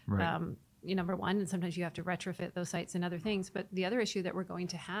 Right. Number one, and sometimes you have to retrofit those sites and other things. But the other issue that we're going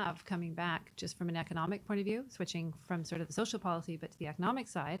to have coming back just from an economic point of view, switching from sort of the social policy, but to the economic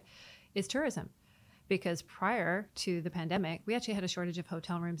side, is tourism. Because prior to the pandemic, we actually had a shortage of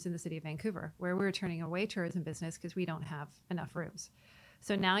hotel rooms in the city of Vancouver, where we were turning away tourism business because we don't have enough rooms.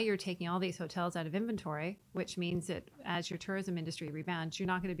 So now you're taking all these hotels out of inventory, which means that as your tourism industry rebounds, you're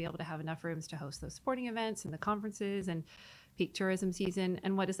not going to be able to have enough rooms to host those sporting events and the conferences and peak tourism season.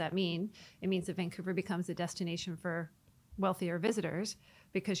 And what does that mean? It means that Vancouver becomes a destination for wealthier visitors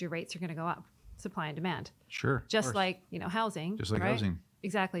because your rates are going to go up, supply and demand. Sure. Just like, housing. Just like right? housing.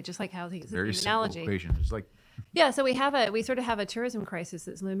 Exactly. Just like housing. It's very simple analogy. Equation. It's like, yeah. So we sort of have a tourism crisis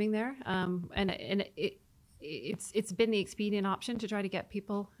that's looming there. It's been the expedient option to try to get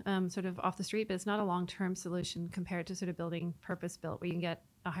people sort of off the street, but it's not a long-term solution compared to sort of building purpose-built where you can get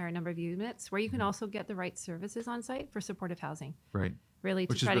a higher number of units, where you can also get the right services on site for supportive housing. Right. Really,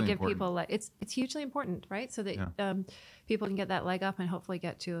 to try to give people, it's hugely important, right? So that people can get that leg up and hopefully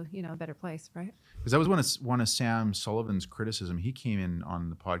get to a better place, right? Because that was one of Sam Sullivan's criticism. He came in on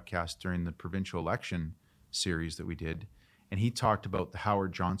the podcast during the provincial election series that we did, and he talked about the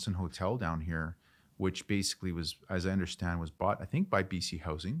Howard Johnson Hotel down here, which basically was, as I understand, was bought, I think, by BC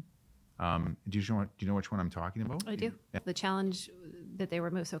Housing. Do you know which one I'm talking about? I do. Yeah. The challenge that they were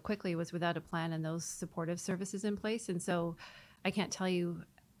moved so quickly was without a plan and those supportive services in place. And so I can't tell you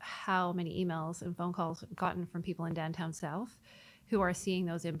how many emails and phone calls I've gotten from people in downtown South who are seeing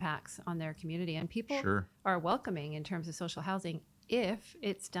those impacts on their community. And people are welcoming in terms of social housing if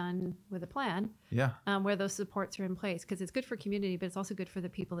it's done with a plan, where those supports are in place, because it's good for community, but it's also good for the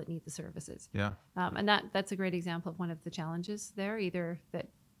people that need the services. Yeah. And that's a great example of one of the challenges there, either that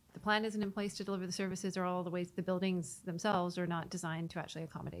the plan isn't in place to deliver the services, or all the ways the buildings themselves are not designed to actually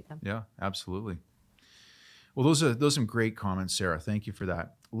accommodate them. Yeah, absolutely. Well, those are some great comments, Sarah. Thank you for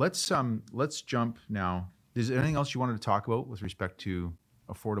that. Let's jump now. Is there anything else you wanted to talk about with respect to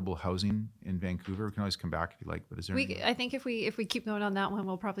affordable housing in Vancouver? We can always come back if you like, but is there? I think if we keep going on that one,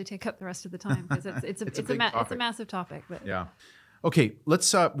 we'll probably take up the rest of the time because it's a massive topic. But yeah, okay.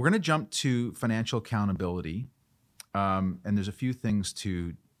 Let's we're going to jump to financial accountability, and there's a few things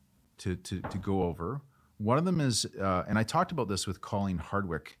to go over. One of them is, and I talked about this with Colleen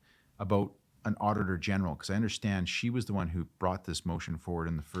Hardwick about an auditor general, because I understand she was the one who brought this motion forward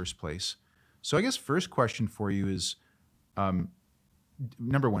in the first place. So I guess first question for you is,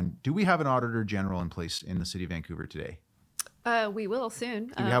 number one, do we have an auditor general in place in the city of Vancouver today? We will soon.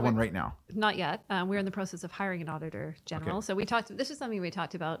 Do we have one right now? Not yet. We're in the process of hiring an auditor general. Okay. So this is something we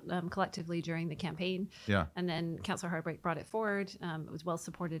talked about collectively during the campaign. Yeah. And then Councillor Hardwick brought it forward. It was well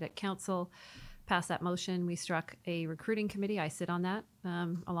supported at council. Passed that motion. We struck a recruiting committee. I sit on that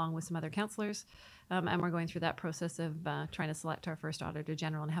along with some other councillors. And we're going through that process of trying to select our first auditor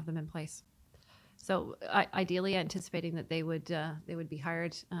general and have them in place. So ideally anticipating that they would be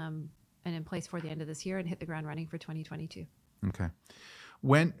hired and in place for the end of this year and hit the ground running for 2022. Okay.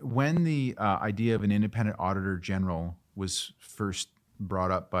 When the idea of an independent auditor general was first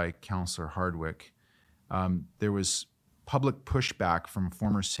brought up by Councillor Hardwick, there was public pushback from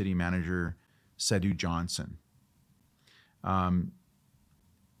former city manager Sadhu Johnson.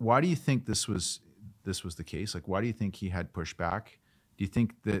 Why do you think this was the case? Like, why do you think he had pushback? Do you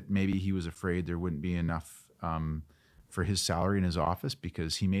think that maybe he was afraid there wouldn't be enough for his salary in his office,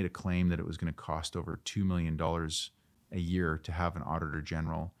 because he made a claim that it was going to cost over $2 million a year to have an auditor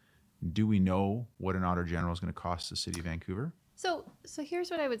general? Do we know what an Auditor General is going to cost the City of Vancouver? So here's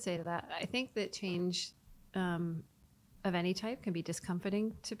what I would say to that. I think that change of any type can be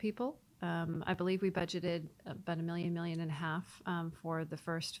discomforting to people. I believe we budgeted about $1.5 million for the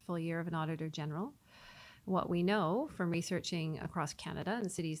first full year of an Auditor General. What we know from researching across Canada and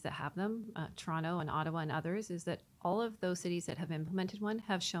the cities that have them, Toronto and Ottawa and others, is that all of those cities that have implemented one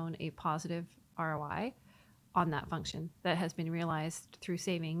have shown a positive ROI on that function that has been realized through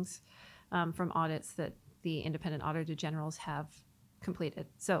savings from audits that the independent Auditor Generals have completed.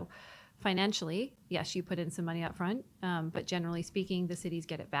 So financially, yes, you put in some money up front, but generally speaking, the cities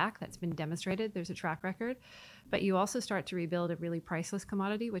get it back. That's been demonstrated. There's a track record. But you also start to rebuild a really priceless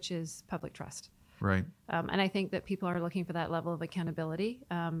commodity, which is public trust. Right. And I think that people are looking for that level of accountability.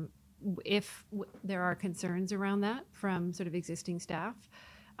 If there are concerns around that from sort of existing staff,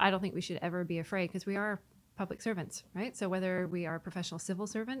 I don't think we should ever be afraid, because we are public servants, right? So whether we are professional civil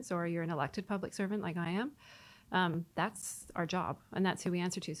servants or you're an elected public servant like I am, that's our job and that's who we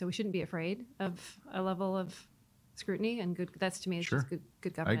answer to. So we shouldn't be afraid of a level of scrutiny, and good. That's, to me, is just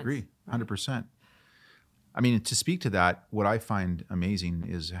good governance. I agree, 100%. I mean, to speak to that, what I find amazing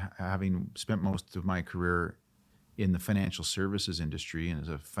is having spent most of my career in the financial services industry and as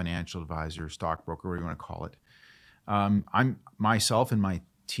a financial advisor, stockbroker, whatever you want to call it. I'm myself and my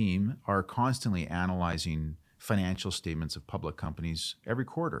team are constantly analyzing financial statements of public companies every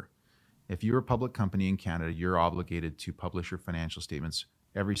quarter. If you're a public company in Canada, you're obligated to publish your financial statements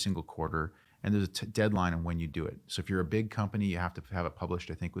every single quarter, and there's a deadline on when you do it. So if you're a big company, you have to have it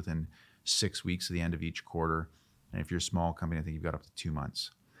published, I think, within 6 weeks at the end of each quarter. And if you're a small company, I think you've got up to 2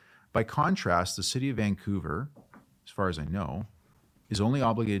 months. By contrast, the City of Vancouver, as far as I know, is only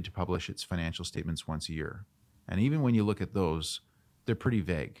obligated to publish its financial statements once a year. And even when you look at those, they're pretty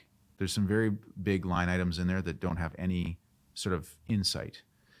vague. There's some very big line items in there that don't have any sort of insight.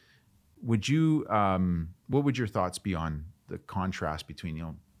 Would you, what would your thoughts be on the contrast between,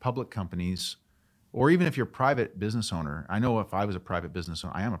 public companies, or even if you're a private business owner? I know if I was a private business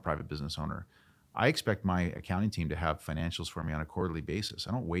owner, I am a private business owner, I expect my accounting team to have financials for me on a quarterly basis.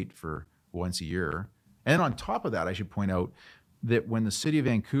 I don't wait for once a year. And on top of that, I should point out that when the City of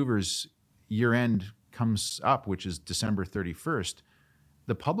Vancouver's year end comes up, which is December 31st,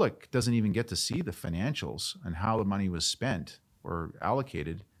 the public doesn't even get to see the financials and how the money was spent or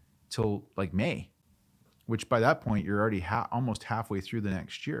allocated till like May, which by that point you're already almost halfway through the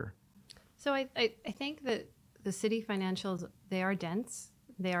next year. So I think that the city financials, they are dense,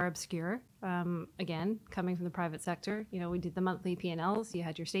 they are obscure. Again, coming from the private sector, we did the monthly P&Ls. You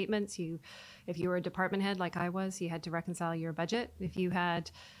had your statements. If you were a department head like I was, you had to reconcile your budget. If you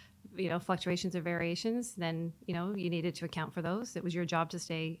had fluctuations or variations, then you needed to account for those. It was your job to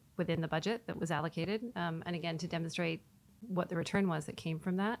stay within the budget that was allocated, and again, to demonstrate what the return was that came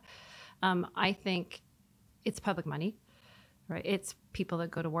from that. I think it's public money, right? It's people that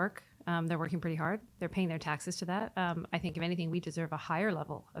go to work. They're working pretty hard. They're paying their taxes to that. I think, if anything, we deserve a higher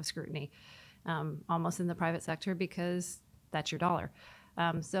level of scrutiny, almost in the private sector, because that's your dollar.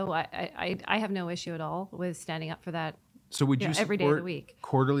 So I have no issue at all with standing up for that. So would you every day of the week,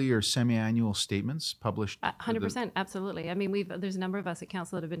 quarterly or semi-annual statements published? 100%, absolutely. I mean, there's a number of us at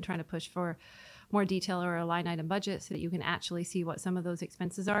council that have been trying to push for more detail or a line item budget so that you can actually see what some of those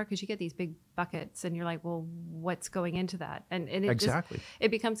expenses are, because you get these big buckets and you're like, well, what's going into that? And it exactly.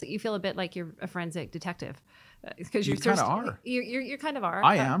 It becomes, you feel a bit like you're a forensic detective, because you kind of are. You kind of are.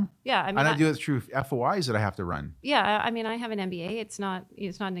 I am. Yeah, I mean, and I do it through FOIs that I have to run. Yeah, I mean, I have an MBA. It's not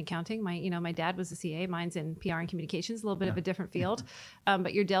in accounting. My dad was a CA. Mine's in PR and communications, a little bit of a different field.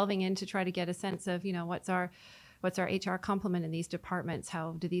 But you're delving in to try to get a sense of what's our HR complement in these departments?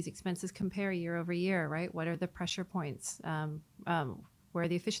 How do these expenses compare year over year, right? What are the pressure points? Where are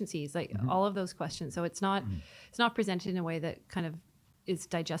the efficiencies? Like all of those questions. So it's not presented in a way that kind of is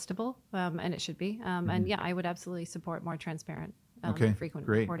digestible, and it should be. And yeah, I would absolutely support more transparent, frequent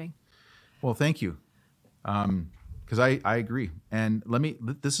reporting. Well, thank you. Because I agree. And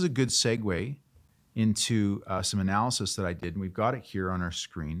this is a good segue into some analysis that I did, and we've got it here on our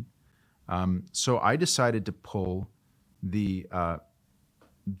screen. So I decided to pull the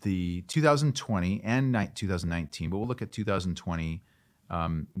 2020 and 2019, but we'll look at 2020.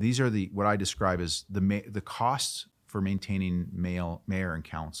 These are what I describe as the costs for maintaining mayor and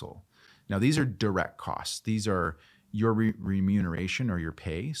council. Now, these are direct costs. These are your remuneration or your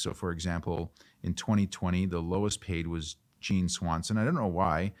pay. So, for example, in 2020, the lowest paid was Jean Swanson. I don't know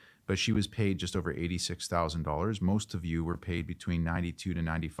why, but she was paid just over $86,000. Most of you were paid between $92,000 to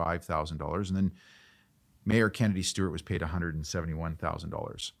 $95,000. And then Mayor Kennedy Stewart was paid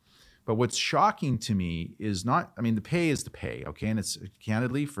 $171,000. But what's shocking to me is not, I mean, the pay is the pay, okay? And it's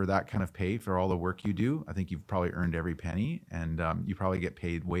candidly for that kind of pay, for all the work you do, I think you've probably earned every penny, and you probably get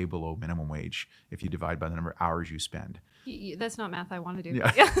paid way below minimum wage if you divide by the number of hours you spend. That's not math I want to do.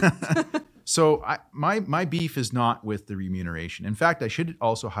 Yeah. So my beef is not with the remuneration. In fact, I should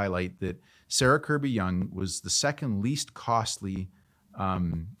also highlight that Sarah Kirby-Yung was the second least costly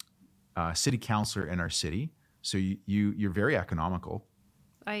city councillor in our city. So you're very economical.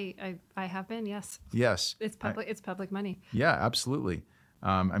 I have been, yes. Yes. It's public money. Yeah, absolutely.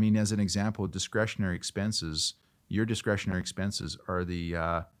 I mean, as an example, discretionary expenses, your discretionary expenses are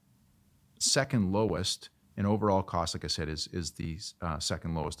the second lowest, and overall cost, like I said, is the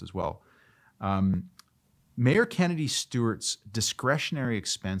second lowest as well. Mayor Kennedy Stewart's discretionary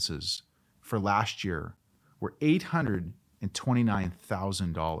expenses for last year were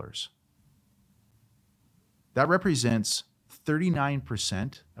 $829,000. That represents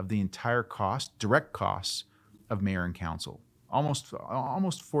 39% of the entire cost, direct costs of mayor and council. Almost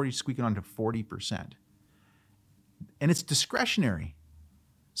 40, squeaking on to 40%. And it's discretionary.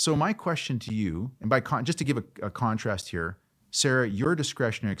 So my question to you, and just to give a contrast here, Sarah, your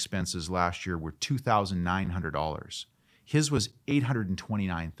discretionary expenses last year were $2,900. His was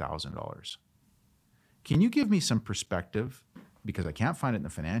 $829,000. Can you give me some perspective, because I can't find it in the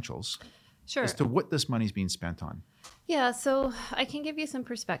financials, Sure. as to what this money's being spent on? Yeah, so I can give you some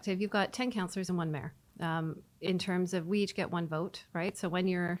perspective. You've got 10 councillors and one mayor. In terms of, we each get one vote, right? So when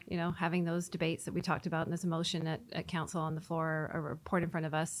you're, having those debates that we talked about, and there's a motion at council on the floor, a report in front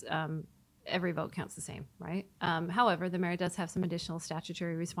of us, every vote counts the same, right? However, the mayor does have some additional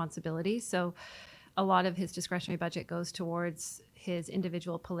statutory responsibilities. So a lot of his discretionary budget goes towards his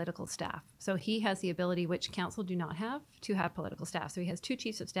individual political staff. So he has the ability, which council do not have, to have political staff. So he has 2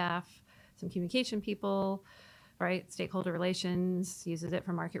 chiefs of staff, some communication people, right? Stakeholder relations, uses it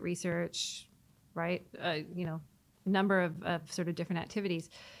for market research, right? Number of sort of different activities.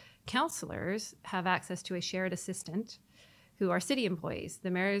 Councillors have access to a shared assistant who are city employees.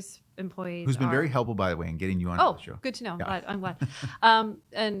 The mayor's employees Who's been very helpful, by the way, in getting you on the show. Oh, good to know. Yeah. I'm glad.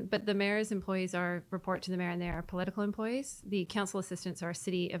 But the mayor's employees report to the mayor, and they are political employees. The council assistants are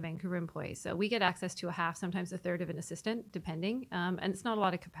City of Vancouver employees. So we get access to a half, sometimes a third of an assistant, depending. And it's not a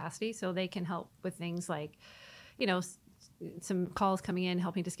lot of capacity, so they can help with things like, some calls coming in,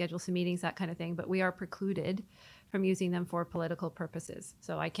 helping to schedule some meetings, that kind of thing. But we are precluded from using them for political purposes.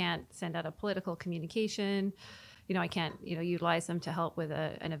 So I can't send out a political communication. I can't, utilize them to help with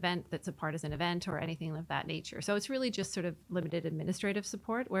an event that's a partisan event or anything of that nature. So it's really just sort of limited administrative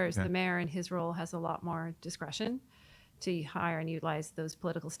support, whereas the mayor in his role has a lot more discretion to hire and utilize those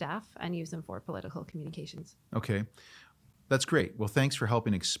political staff and use them for political communications. Okay, that's great. Well, thanks for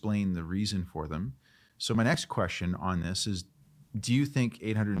helping explain the reason for them. So my next question on this is, do you think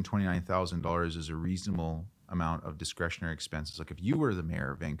 $829,000 is a reasonable amount of discretionary expenses? Like, if you were the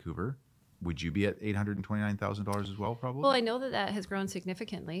mayor of Vancouver, would you be at $829,000 as well, probably? Well, I know that has grown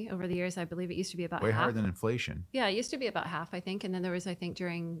significantly over the years. I believe it used to be about way half. higher than inflation. Yeah, it used to be about half, I think. And then there was, I think,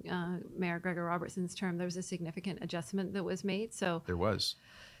 during Mayor Gregor Robertson's term, there was a significant adjustment that was made. So there was.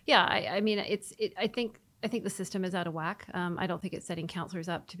 Yeah, I mean, I think the system is out of whack. I don't think it's setting councillors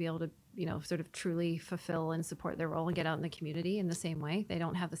up to be able to, sort of truly fulfill and support their role and get out in the community in the same way. They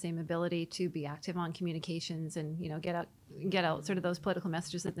don't have the same ability to be active on communications and, get out sort of those political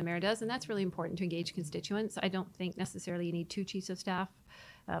messages that the mayor does. And that's really important to engage constituents. I don't think necessarily you need 2 chiefs of staff.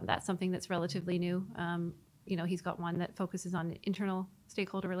 That's something that's relatively new. He's got one that focuses on internal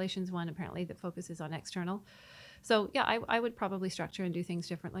stakeholder relations, one apparently that focuses on external. So yeah, I would probably structure and do things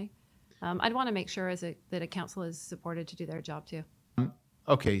differently. I'd want to make sure that a council is supported to do their job too.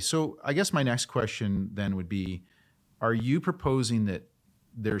 Okay, so I guess my next question then would be, are you proposing that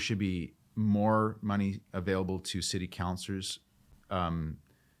there should be more money available to city councillors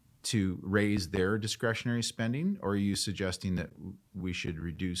to raise their discretionary spending, or are you suggesting that we should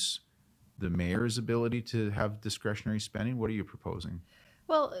reduce the mayor's ability to have discretionary spending? What are you proposing?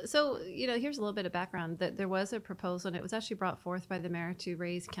 Well, so, here's a little bit of background that there was a proposal, and it was actually brought forth by the mayor to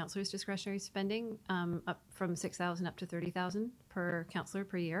raise councillors' discretionary spending up from $6,000 up to $30,000 per councillor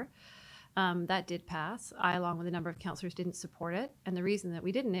per year. That did pass. I, along with a number of councillors, didn't support it. And the reason that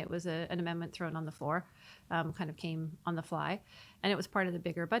we didn't, it was an amendment thrown on the floor, kind of came on the fly. And it was part of the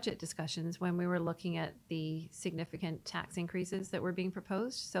bigger budget discussions when we were looking at the significant tax increases that were being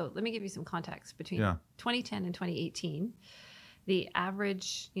proposed. So let me give you some context. Between 2010 and 2018, the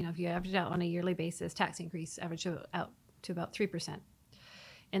average, if you average it out on a yearly basis, tax increase averaged out to about 3%.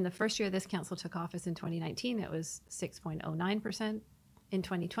 In the first year this council took office in 2019, it was 6.09%. In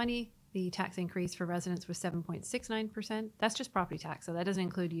 2020, the tax increase for residents was 7.69%. That's just property tax. So that doesn't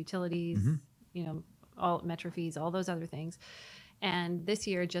include utilities, you know, all metro fees, all those other things. And this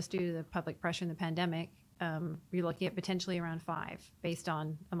year, just due to the public pressure in the pandemic, you're looking at potentially around 5 based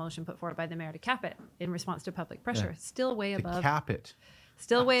on a motion put forward by the mayor to cap it in response to public pressure. Yeah. Still way above. Cap it.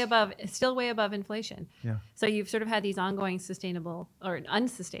 Still way above inflation. Yeah. So you've sort of had these ongoing sustainable or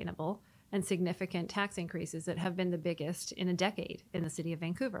unsustainable and significant tax increases that have been the biggest in a decade in the city of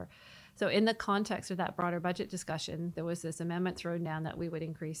Vancouver. So in the context of that broader budget discussion, there was this amendment thrown down that we would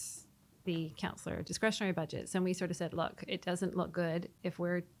increase the councillor discretionary budgets. And we sort of said, look, it doesn't look good if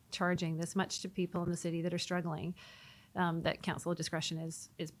we're charging this much to people in the city that are struggling, that council discretion is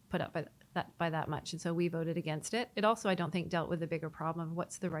put up by that much. And so we voted against it. It also, I don't think, dealt with the bigger problem of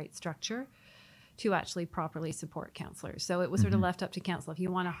what's the right structure to actually properly support councillors. So it was sort of left up to council. If you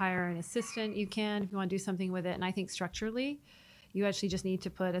want to hire an assistant, you can. If you want to do something with it. And I think structurally, you actually just need to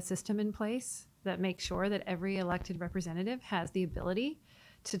put a system in place that makes sure that every elected representative has the ability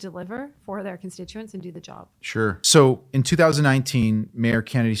to deliver for their constituents and do the job. Sure. So in 2019, Mayor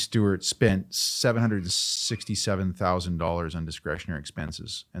Kennedy Stewart spent $767,000 on discretionary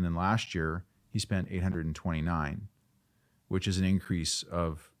expenses. And then last year, he spent $829,000, which is an increase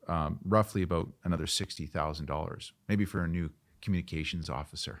of roughly about another $60,000, maybe for a new communications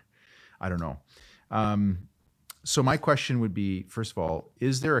officer. I don't know. So my question would be, first of all,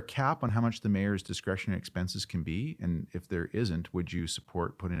 is there a cap on how much the mayor's discretionary expenses can be? And if there isn't, would you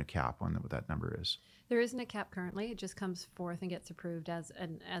support putting a cap on what that number is? There isn't a cap currently. It just comes forth and gets approved as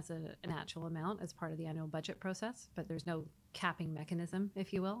an actual amount as part of the annual budget process. But there's no capping mechanism,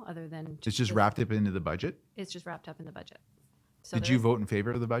 if you will, other than it's just wrapped up into the budget? It's just wrapped up in the budget. So Did you vote in favor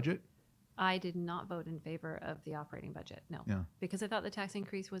of the budget? I did not vote in favor of the operating budget, no. Yeah. Because I thought the tax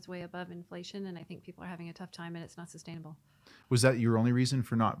increase was way above inflation, and I think people are having a tough time and it's not sustainable. Was that your only reason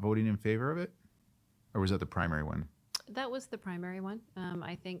for not voting in favor of it? Or was that the primary one? That was the primary one.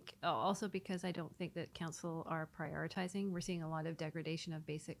 I think also because I don't think that council are prioritizing. We're seeing a lot of degradation of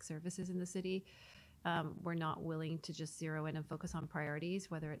basic services in the city. We're not willing to just zero in and focus on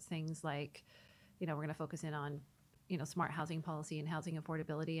priorities, whether it's things like, you know, we're going to focus in on, you know, smart housing policy and housing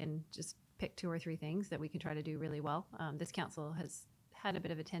affordability and just pick 2 or 3 things that we can try to do really well. This council has had a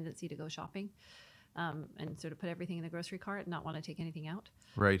bit of a tendency to go shopping and sort of put everything in the grocery cart and not want to take anything out.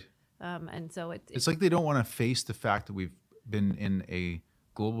 Right. And so it's like they don't want to face the fact that we've been in a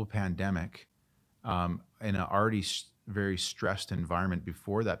global pandemic in an already very stressed environment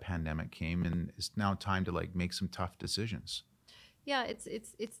before that pandemic came, and it's now time to like make some tough decisions. Yeah, it's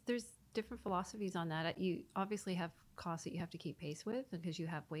there's different philosophies on that. You obviously have costs that you have to keep pace with because you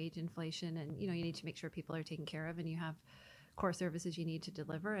have wage inflation, and you know you need to make sure people are taken care of, and you have core services you need to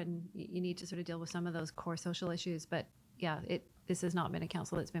deliver, and you need to sort of deal with some of those core social issues. But yeah, this has not been a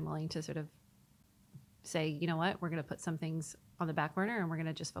council that's been willing to sort of say, you know what, we're going to put some things on the back burner and we're going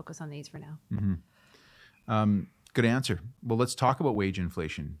to just focus on these for now. Good answer. Well, let's talk about wage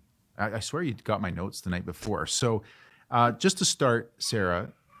inflation. I swear you got my notes the night before. So just to start,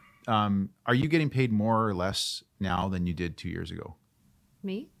 Sarah, are you getting paid more or less now than you did 2 years ago?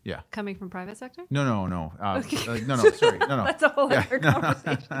 Me? Yeah. Coming from private sector? No. Okay. No, sorry. No. That's a whole other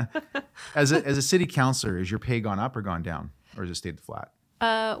conversation. As a city councillor, is your pay gone up or gone down, or has it stayed flat?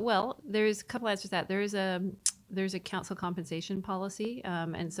 Well, there's a couple answers to that. There's a council compensation policy,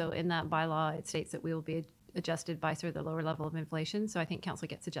 and so in that bylaw, it states that we will be adjusted by sort of the lower level of inflation. So I think council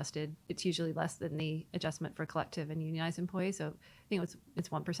gets adjusted. It's usually less than the adjustment for collective and unionized employees. So I think it's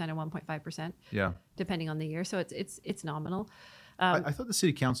 1% or 1.5%. Yeah. Depending on the year. So it's nominal. I thought the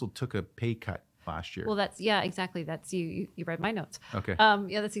city council took a pay cut last year. Well, exactly. That's you read my notes. Okay.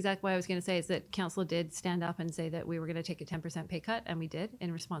 Yeah, that's exactly what I was going to say, is that council did stand up and say that we were going to take a 10% pay cut, and we did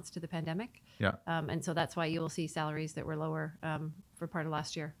in response to the pandemic. Yeah. And so that's why you will see salaries that were lower for part of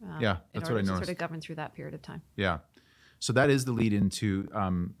last year. Yeah, that's what I noticed. To sort of govern through that period of time. Yeah. So that is the lead into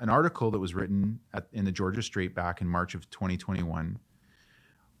an article that was written in the Georgia Straight back in March of 2021,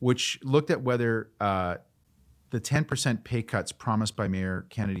 which looked at whether the 10% pay cuts promised by Mayor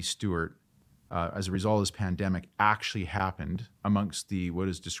Kennedy Stewart as a result of this pandemic actually happened amongst what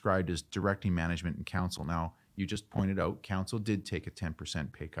is described as directing management and council. Now, you just pointed out council did take a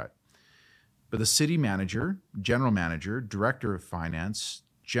 10% pay cut. But the city manager, general manager, director of finance,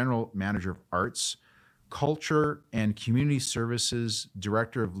 general manager of arts, culture and community services,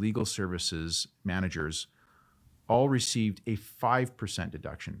 director of legal services, managers, all received a 5%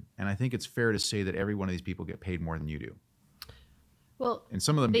 deduction. And I think it's fair to say that every one of these people get paid more than you do. Well, and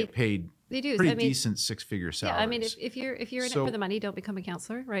some of them get paid pretty decent 6-figure salaries. Yeah, I mean, if you're in it for the money, don't become a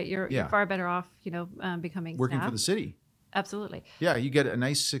councillor, right? You're far better off, becoming working staff. for the city. Absolutely. Yeah, you get a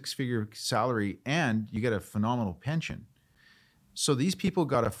nice 6-figure salary and you get a phenomenal pension. So these people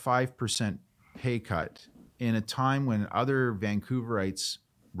got a 5% pay cut in a time when other Vancouverites,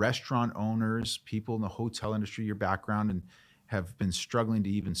 restaurant owners, people in the hotel industry, your background, and have been struggling to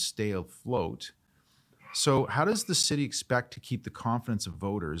even stay afloat. So how does the city expect to keep the confidence of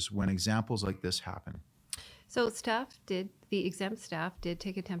voters when examples like this happen? So the exempt staff did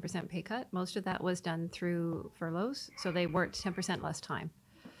take a 10% pay cut. Most of that was done through furloughs. So they worked 10% less time.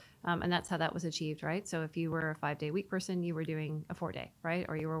 And that's how that was achieved, right? So if you were a 5-day week person, you were doing a 4-day, right?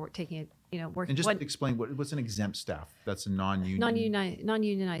 Or you were taking it, working. And just explain what's an exempt staff? That's a non-union.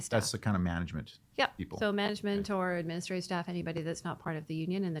 Non-unionized staff. That's the kind of management people. So management or administrative staff, anybody that's not part of the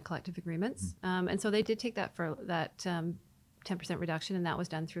union and the collective agreements. And so they did take that 10% reduction, and that was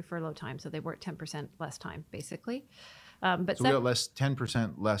done through furlough time. So they worked 10% less time, basically. But so we got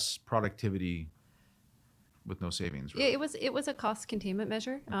 10% less productivity with no savings. Really. It was a cost containment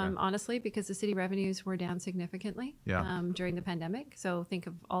measure, honestly, because the city revenues were down significantly during the pandemic. So think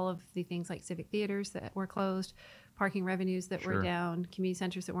of all of the things like civic theaters that were closed, parking revenues that were down, community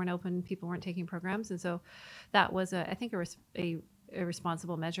centers that weren't open, people weren't taking programs, and so that was I think a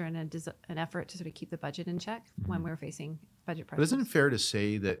responsible measure and an effort to sort of keep the budget in check when we were facing budget pressures. But isn't it fair to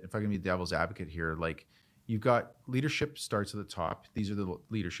say that, if I can be devil's advocate here, like you've got leadership starts at the top. These are the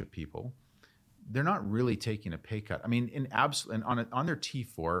leadership people. They're not really taking a pay cut. I mean, on their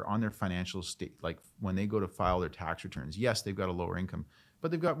T4, on their financial state, like when they go to file their tax returns, yes, they've got a lower income,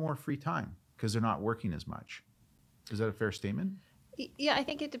 but they've got more free time because they're not working as much. Is that a fair statement? Yeah, I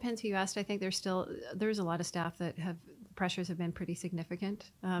think it depends who you asked. I think there's a lot of staff that pressures have been pretty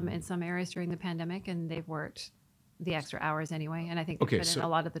significant in some areas during the pandemic, and they've worked the extra hours anyway. And I think they've put in a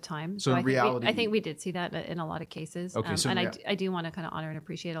lot of the time. So in reality, I think we did see that in a lot of cases. I do want to kind of honor and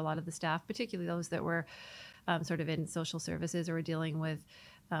appreciate a lot of the staff, particularly those that were sort of in social services or were dealing with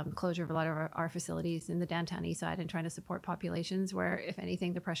closure of a lot of our facilities in the downtown east side and trying to support populations where, if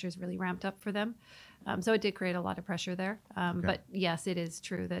anything, the pressures really ramped up for them. So it did create a lot of pressure there. But yes, it is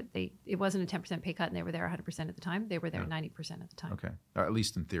true that it wasn't a 10% pay cut and they were there 100% of the time. They were there 90% of the time. Okay, at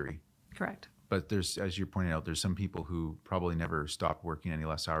least in theory. Correct. But there's, as you're pointing out, there's some people who probably never stopped working any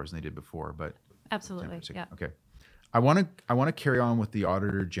less hours than they did before. But absolutely, 10%. Yeah. Okay, I want to carry on with the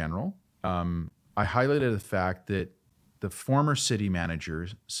Auditor General. I highlighted the fact that the former city manager,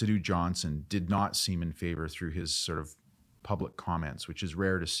 Sidhu Johnson, did not seem in favor through his sort of public comments, which is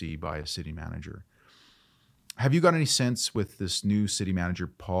rare to see by a city manager. Have you got any sense with this new city manager,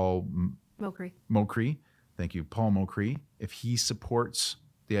 Paul Mokry? Thank you, Paul Mokry, if he supports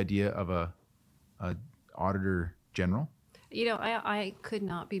the idea of a Auditor General? I could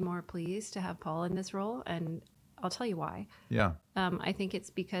not be more pleased to have Paul in this role, and I'll tell you why. Yeah. I think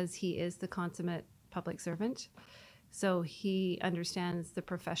it's because he is the consummate public servant. So he understands the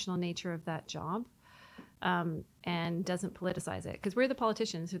professional nature of that job and doesn't politicize it. Because we're the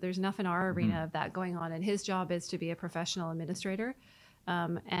politicians, so there's enough in our arena of that going on. And his job is to be a professional administrator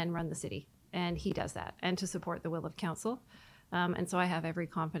and run the city. And he does that, and to support the will of council. And so I have every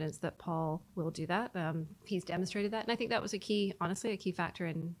confidence that Paul will do that. He's demonstrated that. And I think that was a key factor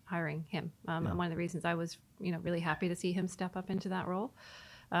in hiring him. And one of the reasons I was really happy to see him step up into that role.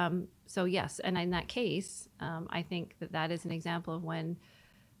 So yes, and in that case, I think that is an example of when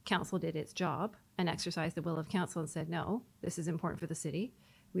council did its job and exercised the will of council and said, no, this is important for the city.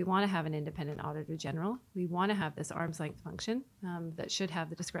 We want to have an independent Auditor General. We want to have this arm's length function that should have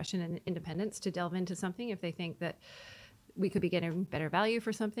the discretion and independence to delve into something if they think that we could be getting better value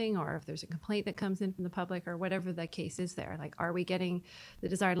for something, or if there's a complaint that comes in from the public, or whatever the case is there. Like, are we getting the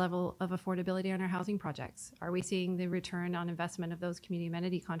desired level of affordability on our housing projects? Are we seeing the return on investment of those community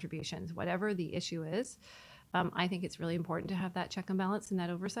amenity contributions? Whatever the issue is, I think it's really important to have that check and balance and that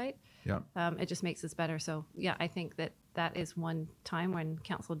oversight. Yeah. It just makes us better. So yeah, I think that is one time when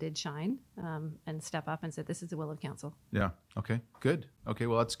council did shine and step up and said, this is the will of council. Yeah. Okay, good. Okay,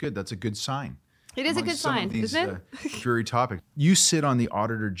 well, that's good. That's a good sign. It is a good sign, isn't it? Dreary topic. You sit on the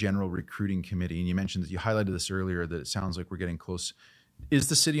Auditor General Recruiting Committee, and you mentioned that you highlighted this earlier, that it sounds like we're getting close. Is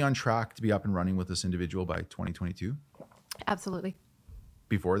the city on track to be up and running with this individual by 2022? Absolutely.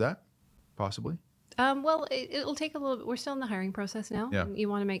 Before that, possibly? Well, it'll take a little bit. We're still in the hiring process now. Yeah. You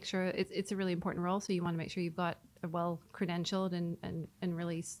want to make sure it's a really important role, so you want to make sure you've got a well-credentialed and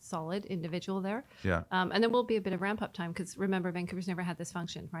really solid individual there. Yeah. And there will be a bit of ramp-up time, because remember, Vancouver's never had this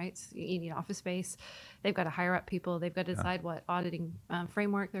function, right? So you need office space. They've got to hire up people. They've got to decide what auditing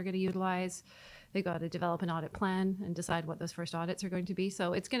framework they're going to utilize. They've got to develop an audit plan and decide what those first audits are going to be.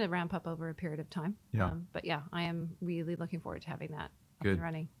 So it's going to ramp up over a period of time. Yeah. But yeah, I am really looking forward to having that up Good. and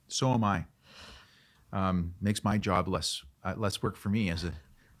running. So am I. Makes my job less work for me as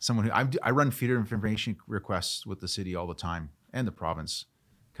someone who I run feeder information requests with the city all the time and the province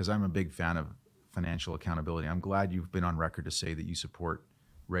because I'm a big fan of financial accountability. I'm glad you've been on record to say that you support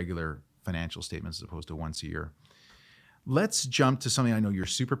regular financial statements as opposed to once a year. Let's jump to something I know you're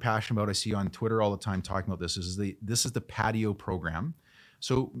super passionate about. I see you on Twitter all the time talking about this. This is the patio program.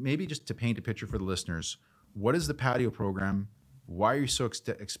 So maybe just to paint a picture for the listeners, what is the patio program? Why are you so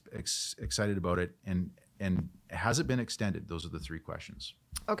excited about it? And has it been extended? Those are the three questions.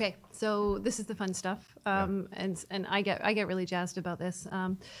 Okay, so this is the fun stuff, and I get really jazzed about this.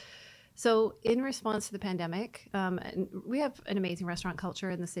 So in response to the pandemic, and we have an amazing restaurant culture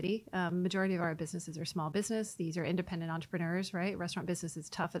in the city. Majority of our businesses are small business. These are independent entrepreneurs, right? Restaurant business is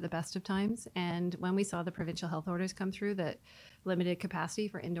tough at the best of times. And when we saw the provincial health orders come through that limited capacity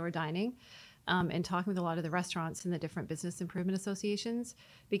for indoor dining, and talking with a lot of the restaurants and the different business improvement associations,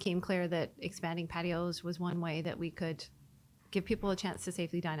 became clear that expanding patios was one way that we could give people a chance to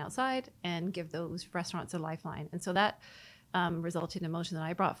safely dine outside and give those restaurants a lifeline. And so that resulted in a motion that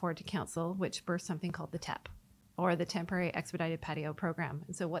I brought forward to council, which birthed something called the TEP, or the Temporary Expedited Patio Program.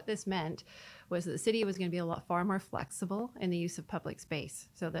 And so what this meant was that the city was going to be far more flexible in the use of public space.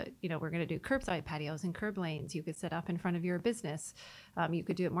 So that, we're going to do curbside patios and curb lanes. You could set up in front of your business. You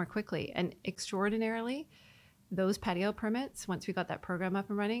could do it more quickly. And extraordinarily, those patio permits, once we got that program up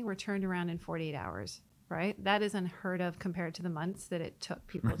and running, were turned around in 48 hours. Right? That is unheard of compared to the months that it took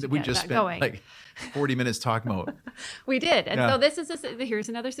people to get that going. Like 40 minutes talking about. We did. And so this is here's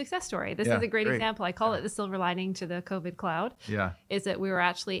another success story. This is a great example. I call it the silver lining to the COVID cloud. Yeah. Is that we were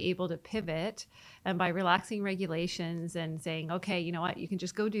actually able to pivot, and by relaxing regulations and saying, okay, you know what, you can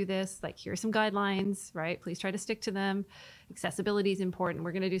just go do this. Like, here's some guidelines, right? Please try to stick to them. Accessibility is important.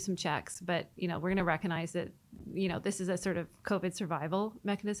 We're going to do some checks, but we're going to recognize that this is a sort of COVID survival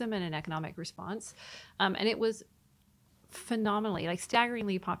mechanism and an economic response. And it was phenomenally,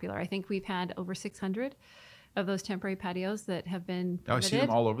 staggeringly popular. I think we've had over 600 of those temporary patios that have been permitted. I see them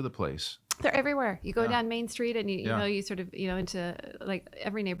all over the place. They're everywhere. You go down Main Street and you sort of, into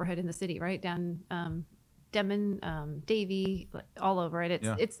every neighborhood in the city, right? Down Denman, Davie, all over it.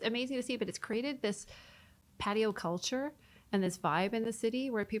 It's amazing to see, but it's created this patio culture and this vibe in the city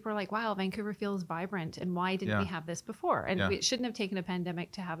where people are like, wow, Vancouver feels vibrant. And why didn't we have this before? And we shouldn't have taken a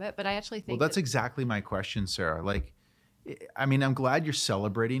pandemic to have it. But I actually think that's exactly my question, Sarah. I'm glad you're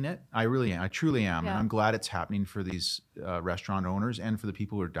celebrating it. I really am. I truly am. Yeah. And I'm glad it's happening for these restaurant owners and for the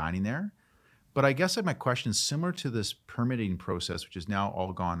people who are dining there. But I guess my question is similar to this permitting process, which is now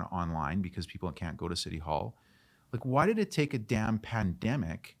all gone online because people can't go to City Hall. Why did it take a damn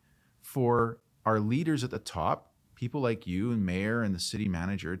pandemic for our leaders at the top, people like you and mayor and the city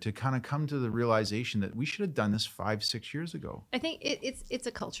manager, to kind of come to the realization that we should have done this 5-6 years ago? I think it's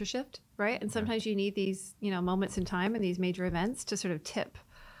a culture shift, right? And sometimes you need these, moments in time and these major events to sort of tip,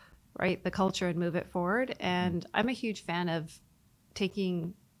 right, the culture and move it forward. And I'm a huge fan of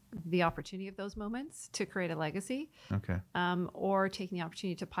taking the opportunity of those moments to create a legacy. Okay. Or taking the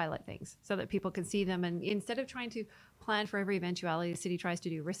opportunity to pilot things so that people can see them. And instead of trying to plan for every eventuality, the city tries to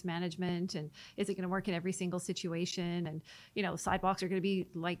do risk management and is it going to work in every single situation? And, sidewalks are going to be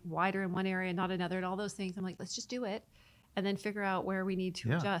wider in one area and not another and all those things. I'm like, let's just do it and then figure out where we need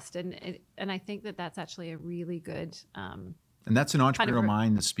to adjust. And I think that that's actually a really good, and that's an entrepreneurial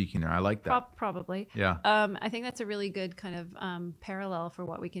mind that's speaking there. I like that. Probably. Yeah. I think that's a really good kind of parallel for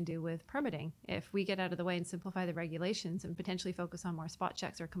what we can do with permitting. If we get out of the way and simplify the regulations and potentially focus on more spot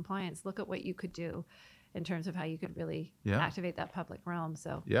checks or compliance, look at what you could do in terms of how you could really activate that public realm.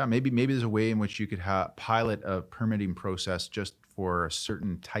 So maybe there's a way in which you could pilot a permitting process just for a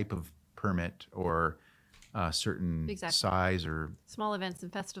certain type of permit or a certain size or small events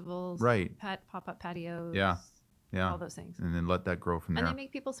and festivals, right? Pop-up patios. Yeah. All those things. And then let that grow from there. And they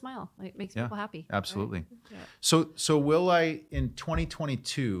make people smile. It makes people happy. Absolutely. Right? Yeah. So will I, in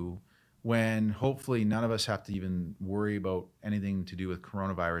 2022, when hopefully none of us have to even worry about anything to do with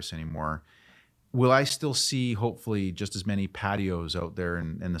coronavirus anymore, will I still see hopefully just as many patios out there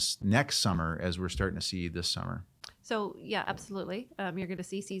in this next summer as we're starting to see this summer? So yeah, absolutely. You're going to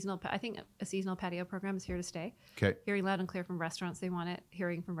see seasonal. I think a seasonal patio program is here to stay. Okay. Hearing loud and clear from restaurants they want it.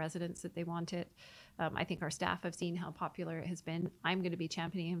 Hearing from residents that they want it. I think our staff have seen how popular it has been. I'm going to be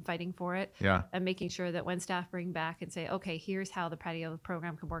championing and fighting for it. Yeah. And making sure that when staff bring back and say, okay, here's how the patio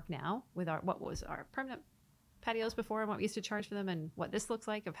program can work now with what was our permanent patios before and what we used to charge for them and what this looks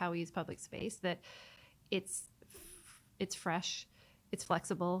like of how we use public space, that it's fresh. It's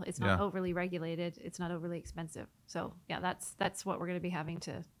flexible. It's not overly regulated. It's not overly expensive. So yeah, that's what we're going to be having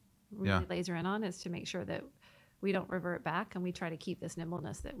to really laser in on, is to make sure that we don't revert back, and we try to keep this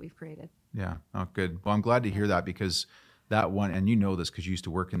nimbleness that we've created. Yeah. Oh, good. Well, I'm glad to hear that, because that one, and you know this because you used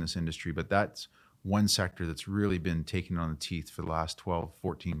to work in this industry, but that's one sector that's really been taking on the teeth for the last 12,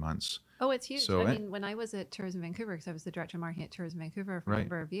 14 months. Oh, it's huge. So, I mean, when I was at Tourism Vancouver, because I was the director of marketing at Tourism Vancouver for a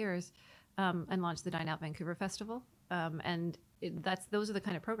number of years, and launched the Dine Out Vancouver Festival. And those are the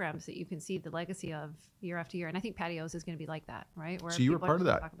kind of programs that you can see the legacy of year after year. And I think Patios is going to be like that, right? Where So you were people part of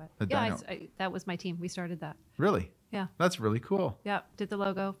just that? talk about the it. Yeah, Dine Out? that was my team. We started that. Really? Yeah. That's really cool. Yeah, did the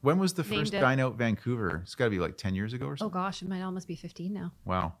logo. When was the Named first it. Dine Out Vancouver? It's got to be like 10 years ago or Oh something. gosh, it might almost be 15 now.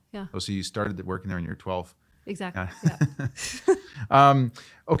 Wow. Yeah. Oh, so you started working there when you were 12. Exactly. Yeah. Yeah.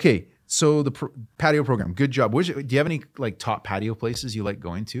 Okay. So the patio program, good job. Do you have any like top patio places you like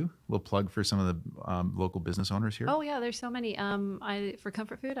going to? A little plug for some of the local business owners here. Oh yeah, there's so many. For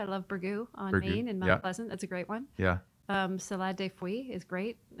comfort food, I love Burgoo on Burgoo, Main in Mount yeah. Pleasant. That's a great one. Yeah. Salade des Fruits is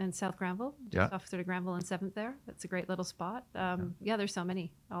great, and South Granville, just Yeah. off sort of Granville and 7th there. That's a great little spot. Yeah, there's so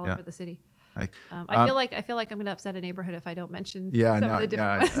many all Yeah. over the city. I I feel like I'm going to upset a neighborhood if I don't mention. Yeah, some no, of the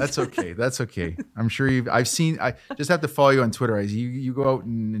different yeah, ones. that's okay. That's okay. I'm sure I just have to follow you on Twitter. You go out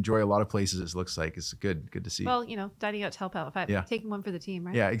and enjoy a lot of places. It looks like it's good to see. Well, dining out to help out. If I'm Yeah. taking one for the team,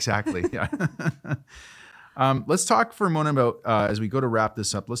 right? Yeah, exactly. Yeah. Let's talk for a moment about, as we go to wrap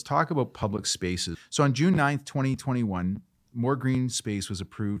this up, let's talk about public spaces. So on June 9th, 2021, more green space was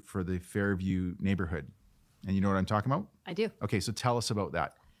approved for the Fairview neighborhood. And you know what I'm talking about? I do. Okay, so tell us about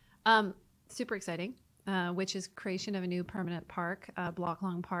that. Super exciting, which is creation of a new permanent park,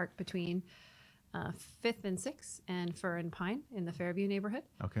 block-long park between 5th and 6th and Fir and Pine in the Fairview neighborhood.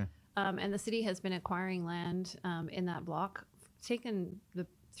 Okay. And the city has been acquiring land in that block. It's taken the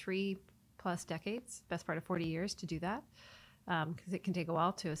 3+ decades, best part of 40 years to do that, because it can take a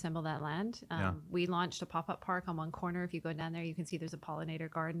while to assemble that land. Yeah. We launched a pop-up park on one corner. If you go down there, you can see there's a pollinator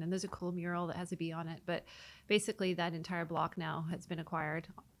garden, and there's a cool mural that has a bee on it. But basically, that entire block now has been acquired,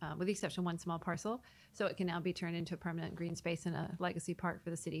 with the exception of one small parcel. So it can now be turned into a permanent green space and a legacy park for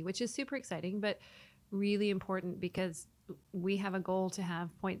the city, which is super exciting, but really important because we have a goal to have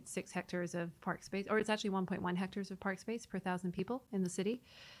 0.6 hectares of park space, or it's actually 1.1 hectares of park space per 1,000 people in the city.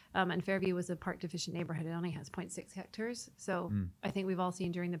 And Fairview was a park deficient neighborhood. It only has 0.6 hectares. So I think we've all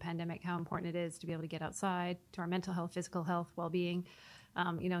seen during the pandemic how important it is to be able to get outside, to our mental health, physical health, well-being.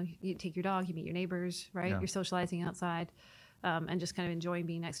 You take your dog, you meet your neighbors, right? Yeah. You're socializing outside, and just kind of enjoying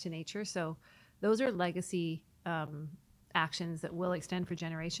being next to nature. So those are legacy actions that will extend for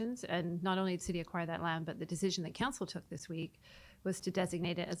generations. And not only did the city acquire that land, but the decision that council took this week was to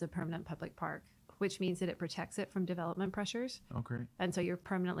designate it as a permanent public park, which means that it protects it from development pressures. Oh, great. And so you're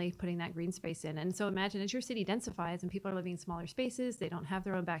permanently putting that green space in. And so imagine as your city densifies and people are living in smaller spaces, they don't have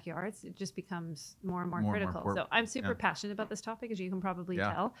their own backyards, it just becomes more and more critical. important. So I'm super Yeah. passionate about this topic, as you can probably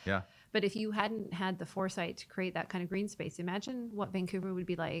Yeah. tell. Yeah. But if you hadn't had the foresight to create that kind of green space, imagine what Vancouver would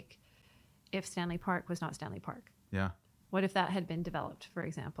be like if Stanley Park was not Stanley Park. Yeah. What if that had been developed, for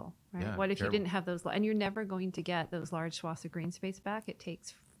example? Right? Yeah, What if terrible. you didn't have those? And you're never going to get those large swaths of green space back.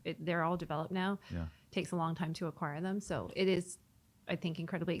 They're all developed now. Yeah. Takes a long time to acquire them. So it is, I think,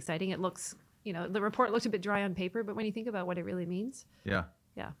 incredibly exciting. It looks, the report looked a bit dry on paper, but when you think about what it really means, Yeah.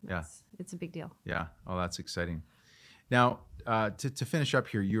 yeah, Yeah. it's a big deal. Yeah. Oh, that's exciting. Now, to finish up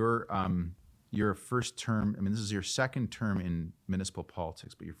here, your first term, I mean, this is your second term in municipal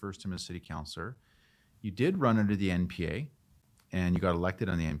politics, but your first term as city councillor. You did run under the NPA and you got elected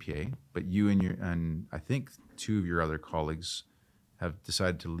on the NPA, but you and I think two of your other colleagues have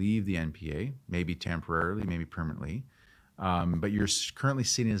decided to leave the NPA, maybe temporarily, maybe permanently. But you're currently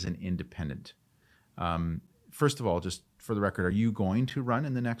sitting as an independent. First of all, just for the record, are you going to run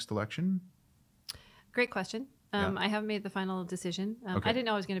in the next election? Great question. Yeah. I haven't made the final decision. Okay. I didn't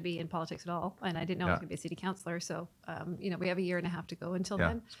know I was going to be in politics at all, and I didn't know I was Yeah. going to be a city councillor. So, we have a year and a half to go until Yeah,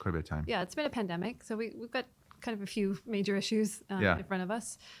 then. it's quite a bit of time. Yeah, it's been a pandemic, so we've got kind of a few major issues Yeah. in front of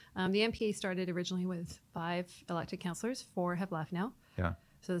us. The NPA started originally with 5 elected councillors, 4 have left now. Yeah.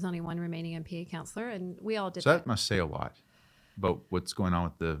 So there's only 1 remaining NPA councillor, and we all did So that. that must say a lot about what's going on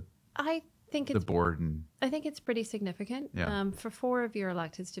with the I think the it's board and pretty significant. Yeah. For 4 of your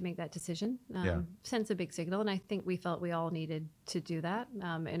electeds to make that decision Yeah. sends a big signal, and I think we felt we all needed to do that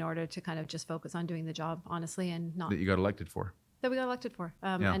in order to kind of just focus on doing the job honestly and not that you got elected for. that we got elected for,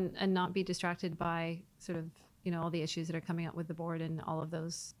 Yeah. and not be distracted by sort of all the issues that are coming up with the board and all of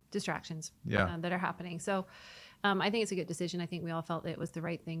those distractions Yeah. that are happening. So I think it's a good decision. I think we all felt it was the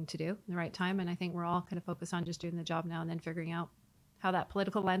right thing to do, the right time, and I think we're all kind of focused on just doing the job now and then figuring out how that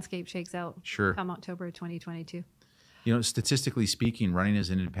political landscape shakes out Sure. come October 2022. Statistically speaking, running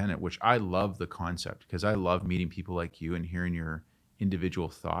as an independent, which I love the concept because I love meeting people like you and hearing your individual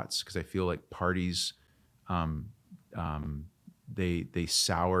thoughts because I feel like parties they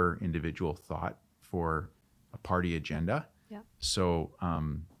sour individual thought for a party agenda. Yeah. So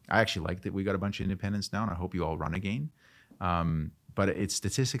I actually like that we got a bunch of independents now, and I hope you all run again. But it's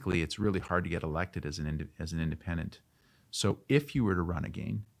statistically, it's really hard to get elected as an independent. So if you were to run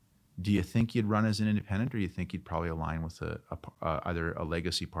again, do you think you'd run as an independent, or do you think you'd probably align with either a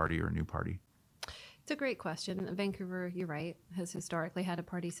legacy party or a new party? It's a great question. Vancouver, you're right, has historically had a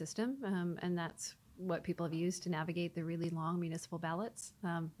party system, and that's what people have used to navigate the really long municipal ballots.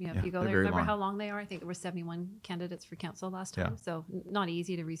 If you go there, remember how long they are? I think there were 71 candidates for council last time. Yeah. So not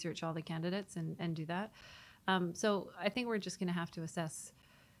easy to research all the candidates and do that. So I think we're just going to have to assess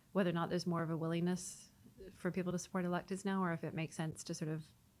whether or not there's more of a willingness for people to support electeds now, or if it makes sense to sort of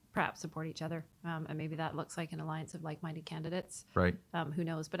perhaps support each other. And maybe that looks like an alliance of like-minded candidates. Right. Who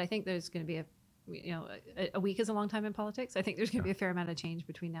knows? But I think there's going to be a week is a long time in politics. I think there's going to be a fair amount of change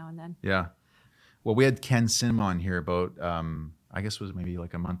between now and then. Yeah. Well, we had Ken Sim on here about, I guess it was maybe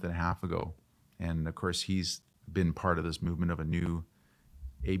like a month and a half ago. And of course, he's been part of this movement of a new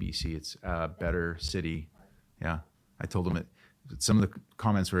ABC. It's a Better City. Yeah. I told him some of the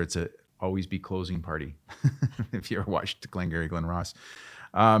comments were it's a always be closing party. If you ever watched Glengarry Glen Ross.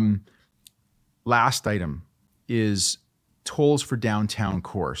 Last item is tolls for downtown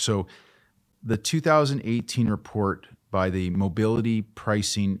core. So the 2018 report by the Mobility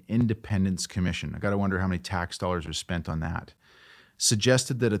Pricing Independence Commission, I got to wonder how many tax dollars are spent on that,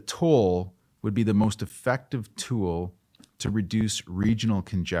 suggested that a toll would be the most effective tool to reduce regional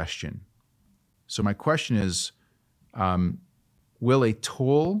congestion. So my question is, will a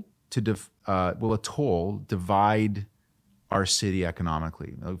toll divide our city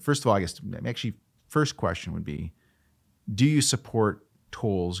economically? First of all, I guess actually first question would be, do you support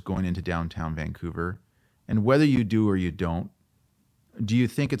tolls going into downtown Vancouver? And whether you do or you don't, do you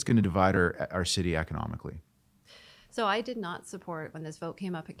think it's going to divide our city economically? So I did not support, when this vote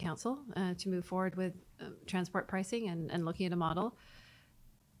came up at council, to move forward with transport pricing and looking at a model.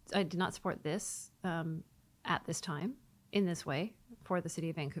 I did not support this at this time in this way for the city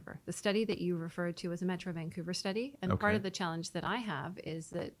of Vancouver. The study that you referred to was a Metro Vancouver study. And part of the challenge that I have is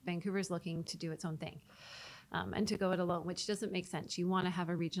that Vancouver is looking to do its own thing. And to go it alone, which doesn't make sense. You want to have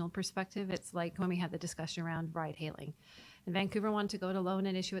a regional perspective. It's like when we had the discussion around ride hailing. And Vancouver wanted to go it alone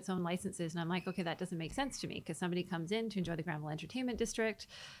and issue its own licenses. And I'm like, okay, that doesn't make sense to me, because somebody comes in to enjoy the Granville Entertainment District.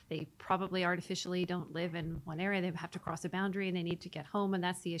 They probably artificially don't live in one area. They have to cross a boundary and they need to get home. And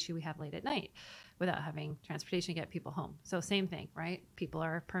that's the issue we have late at night without having transportation to get people home. So same thing, right? People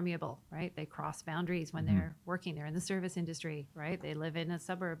are permeable, right? They cross boundaries when they're working. They're in the service industry, right? They live in a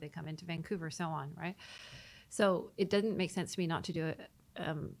suburb. They come into Vancouver, so on, right? So it didn't make sense to me not to do it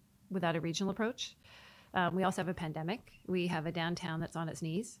without a regional approach. We also have a pandemic. We have a downtown that's on its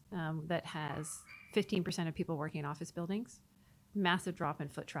knees that has 15% of people working in office buildings, massive drop in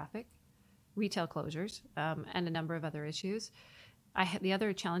foot traffic, retail closures, and a number of other issues. The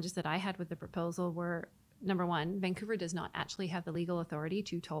other challenges that I had with the proposal were, number one, Vancouver does not actually have the legal authority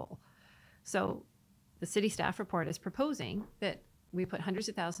to toll. So the city staff report is proposing that we put hundreds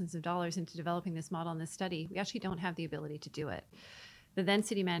of thousands of dollars into developing this model and this study. We actually don't have the ability to do it. The then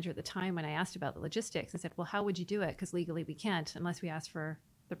city manager at the time, when I asked about the logistics, I said, well, how would you do it? Because legally we can't unless we ask for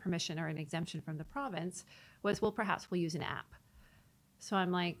the permission or an exemption from the province, was, well, perhaps we'll use an app. So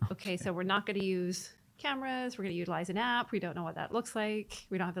I'm like, okay, so we're not going to use cameras. We're going to utilize an app. We don't know what that looks like.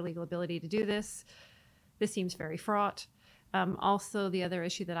 We don't have the legal ability to do this. This seems very fraught. Also, the other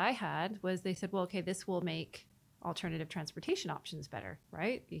issue that I had was they said, well, okay, this will make alternative transportation options better,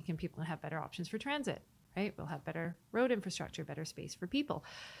 right? People have better options for transit, right? We'll have better road infrastructure, better space for people.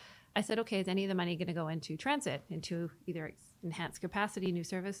 I said, okay, is any of the money going to go into transit, into either enhanced capacity, new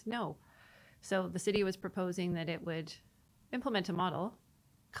service? No. So the city was proposing that it would implement a model,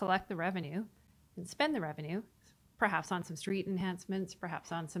 collect the revenue, and spend the revenue, perhaps on some street enhancements,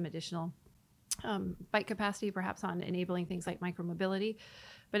 perhaps on some additional bike capacity, perhaps on enabling things like micromobility.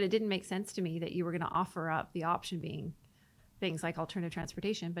 But it didn't make sense to me that you were going to offer up the option being things like alternative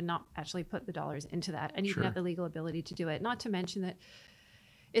transportation, but not actually put the dollars into that. And you didn't have the legal ability to do it. Not to mention that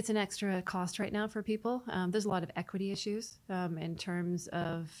it's an extra cost right now for people. There's a lot of equity issues in terms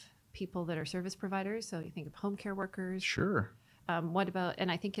of people that are service providers. So you think of home care workers. Sure. What about,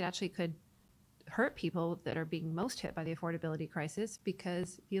 and I think it actually could hurt people that are being most hit by the affordability crisis,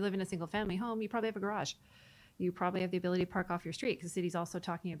 because if you live in a single family home, you probably have a garage. You probably have the ability to park off your street, because the city's also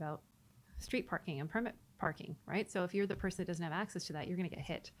talking about street parking and permit parking, right? So if you're the person that doesn't have access to that, you're going to get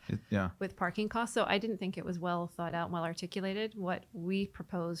hit with parking costs. So I didn't think it was well thought out and well articulated. What we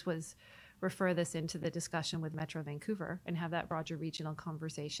proposed was refer this into the discussion with Metro Vancouver and have that broader regional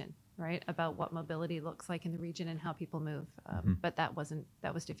conversation, right, about what mobility looks like in the region and how people move. But that was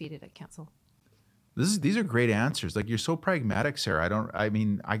defeated at council. These are great answers. Like, you're so pragmatic, Sarah.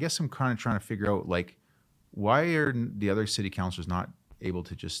 I guess I'm kind of trying to figure out, like, why are the other city councillors not able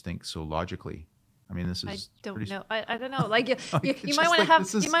to just think so logically? I mean, this is. I don't know. I don't know. Like, you might just want to like,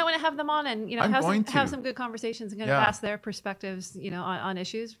 have you might want to have them on and have some good conversations and kind of Yeah. ask their perspectives, on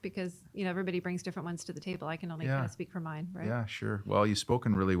issues, because everybody brings different ones to the table. I can only kind of speak for mine, right? Yeah, sure. Well, you've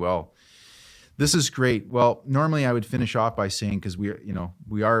spoken really well. This is great. Well, normally I would finish off by saying, because we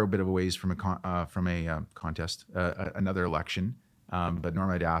are a bit of a ways from a contest, another election. But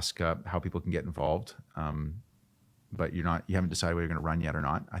normally I'd ask how people can get involved. But you haven't decided whether you're going to run yet or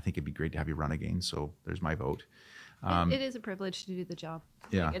not. I think it'd be great to have you run again. So there's my vote. It is a privilege to do the job.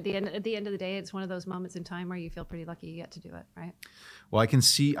 Yeah. Like, at the end of the day, it's one of those moments in time where you feel pretty lucky you get to do it, right? Well, I can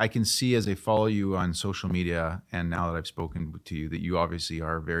see as I follow you on social media, and now that I've spoken to you, that you obviously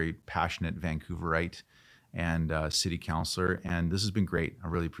are a very passionate Vancouverite and city councillor. And this has been great. I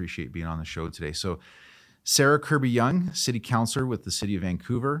really appreciate being on the show today. So Sarah Kirby-Yung, city councillor with the city of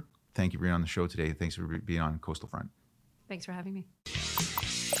Vancouver. Thank you for being on the show today. Thanks for being on Coastal Front. Thanks for having me.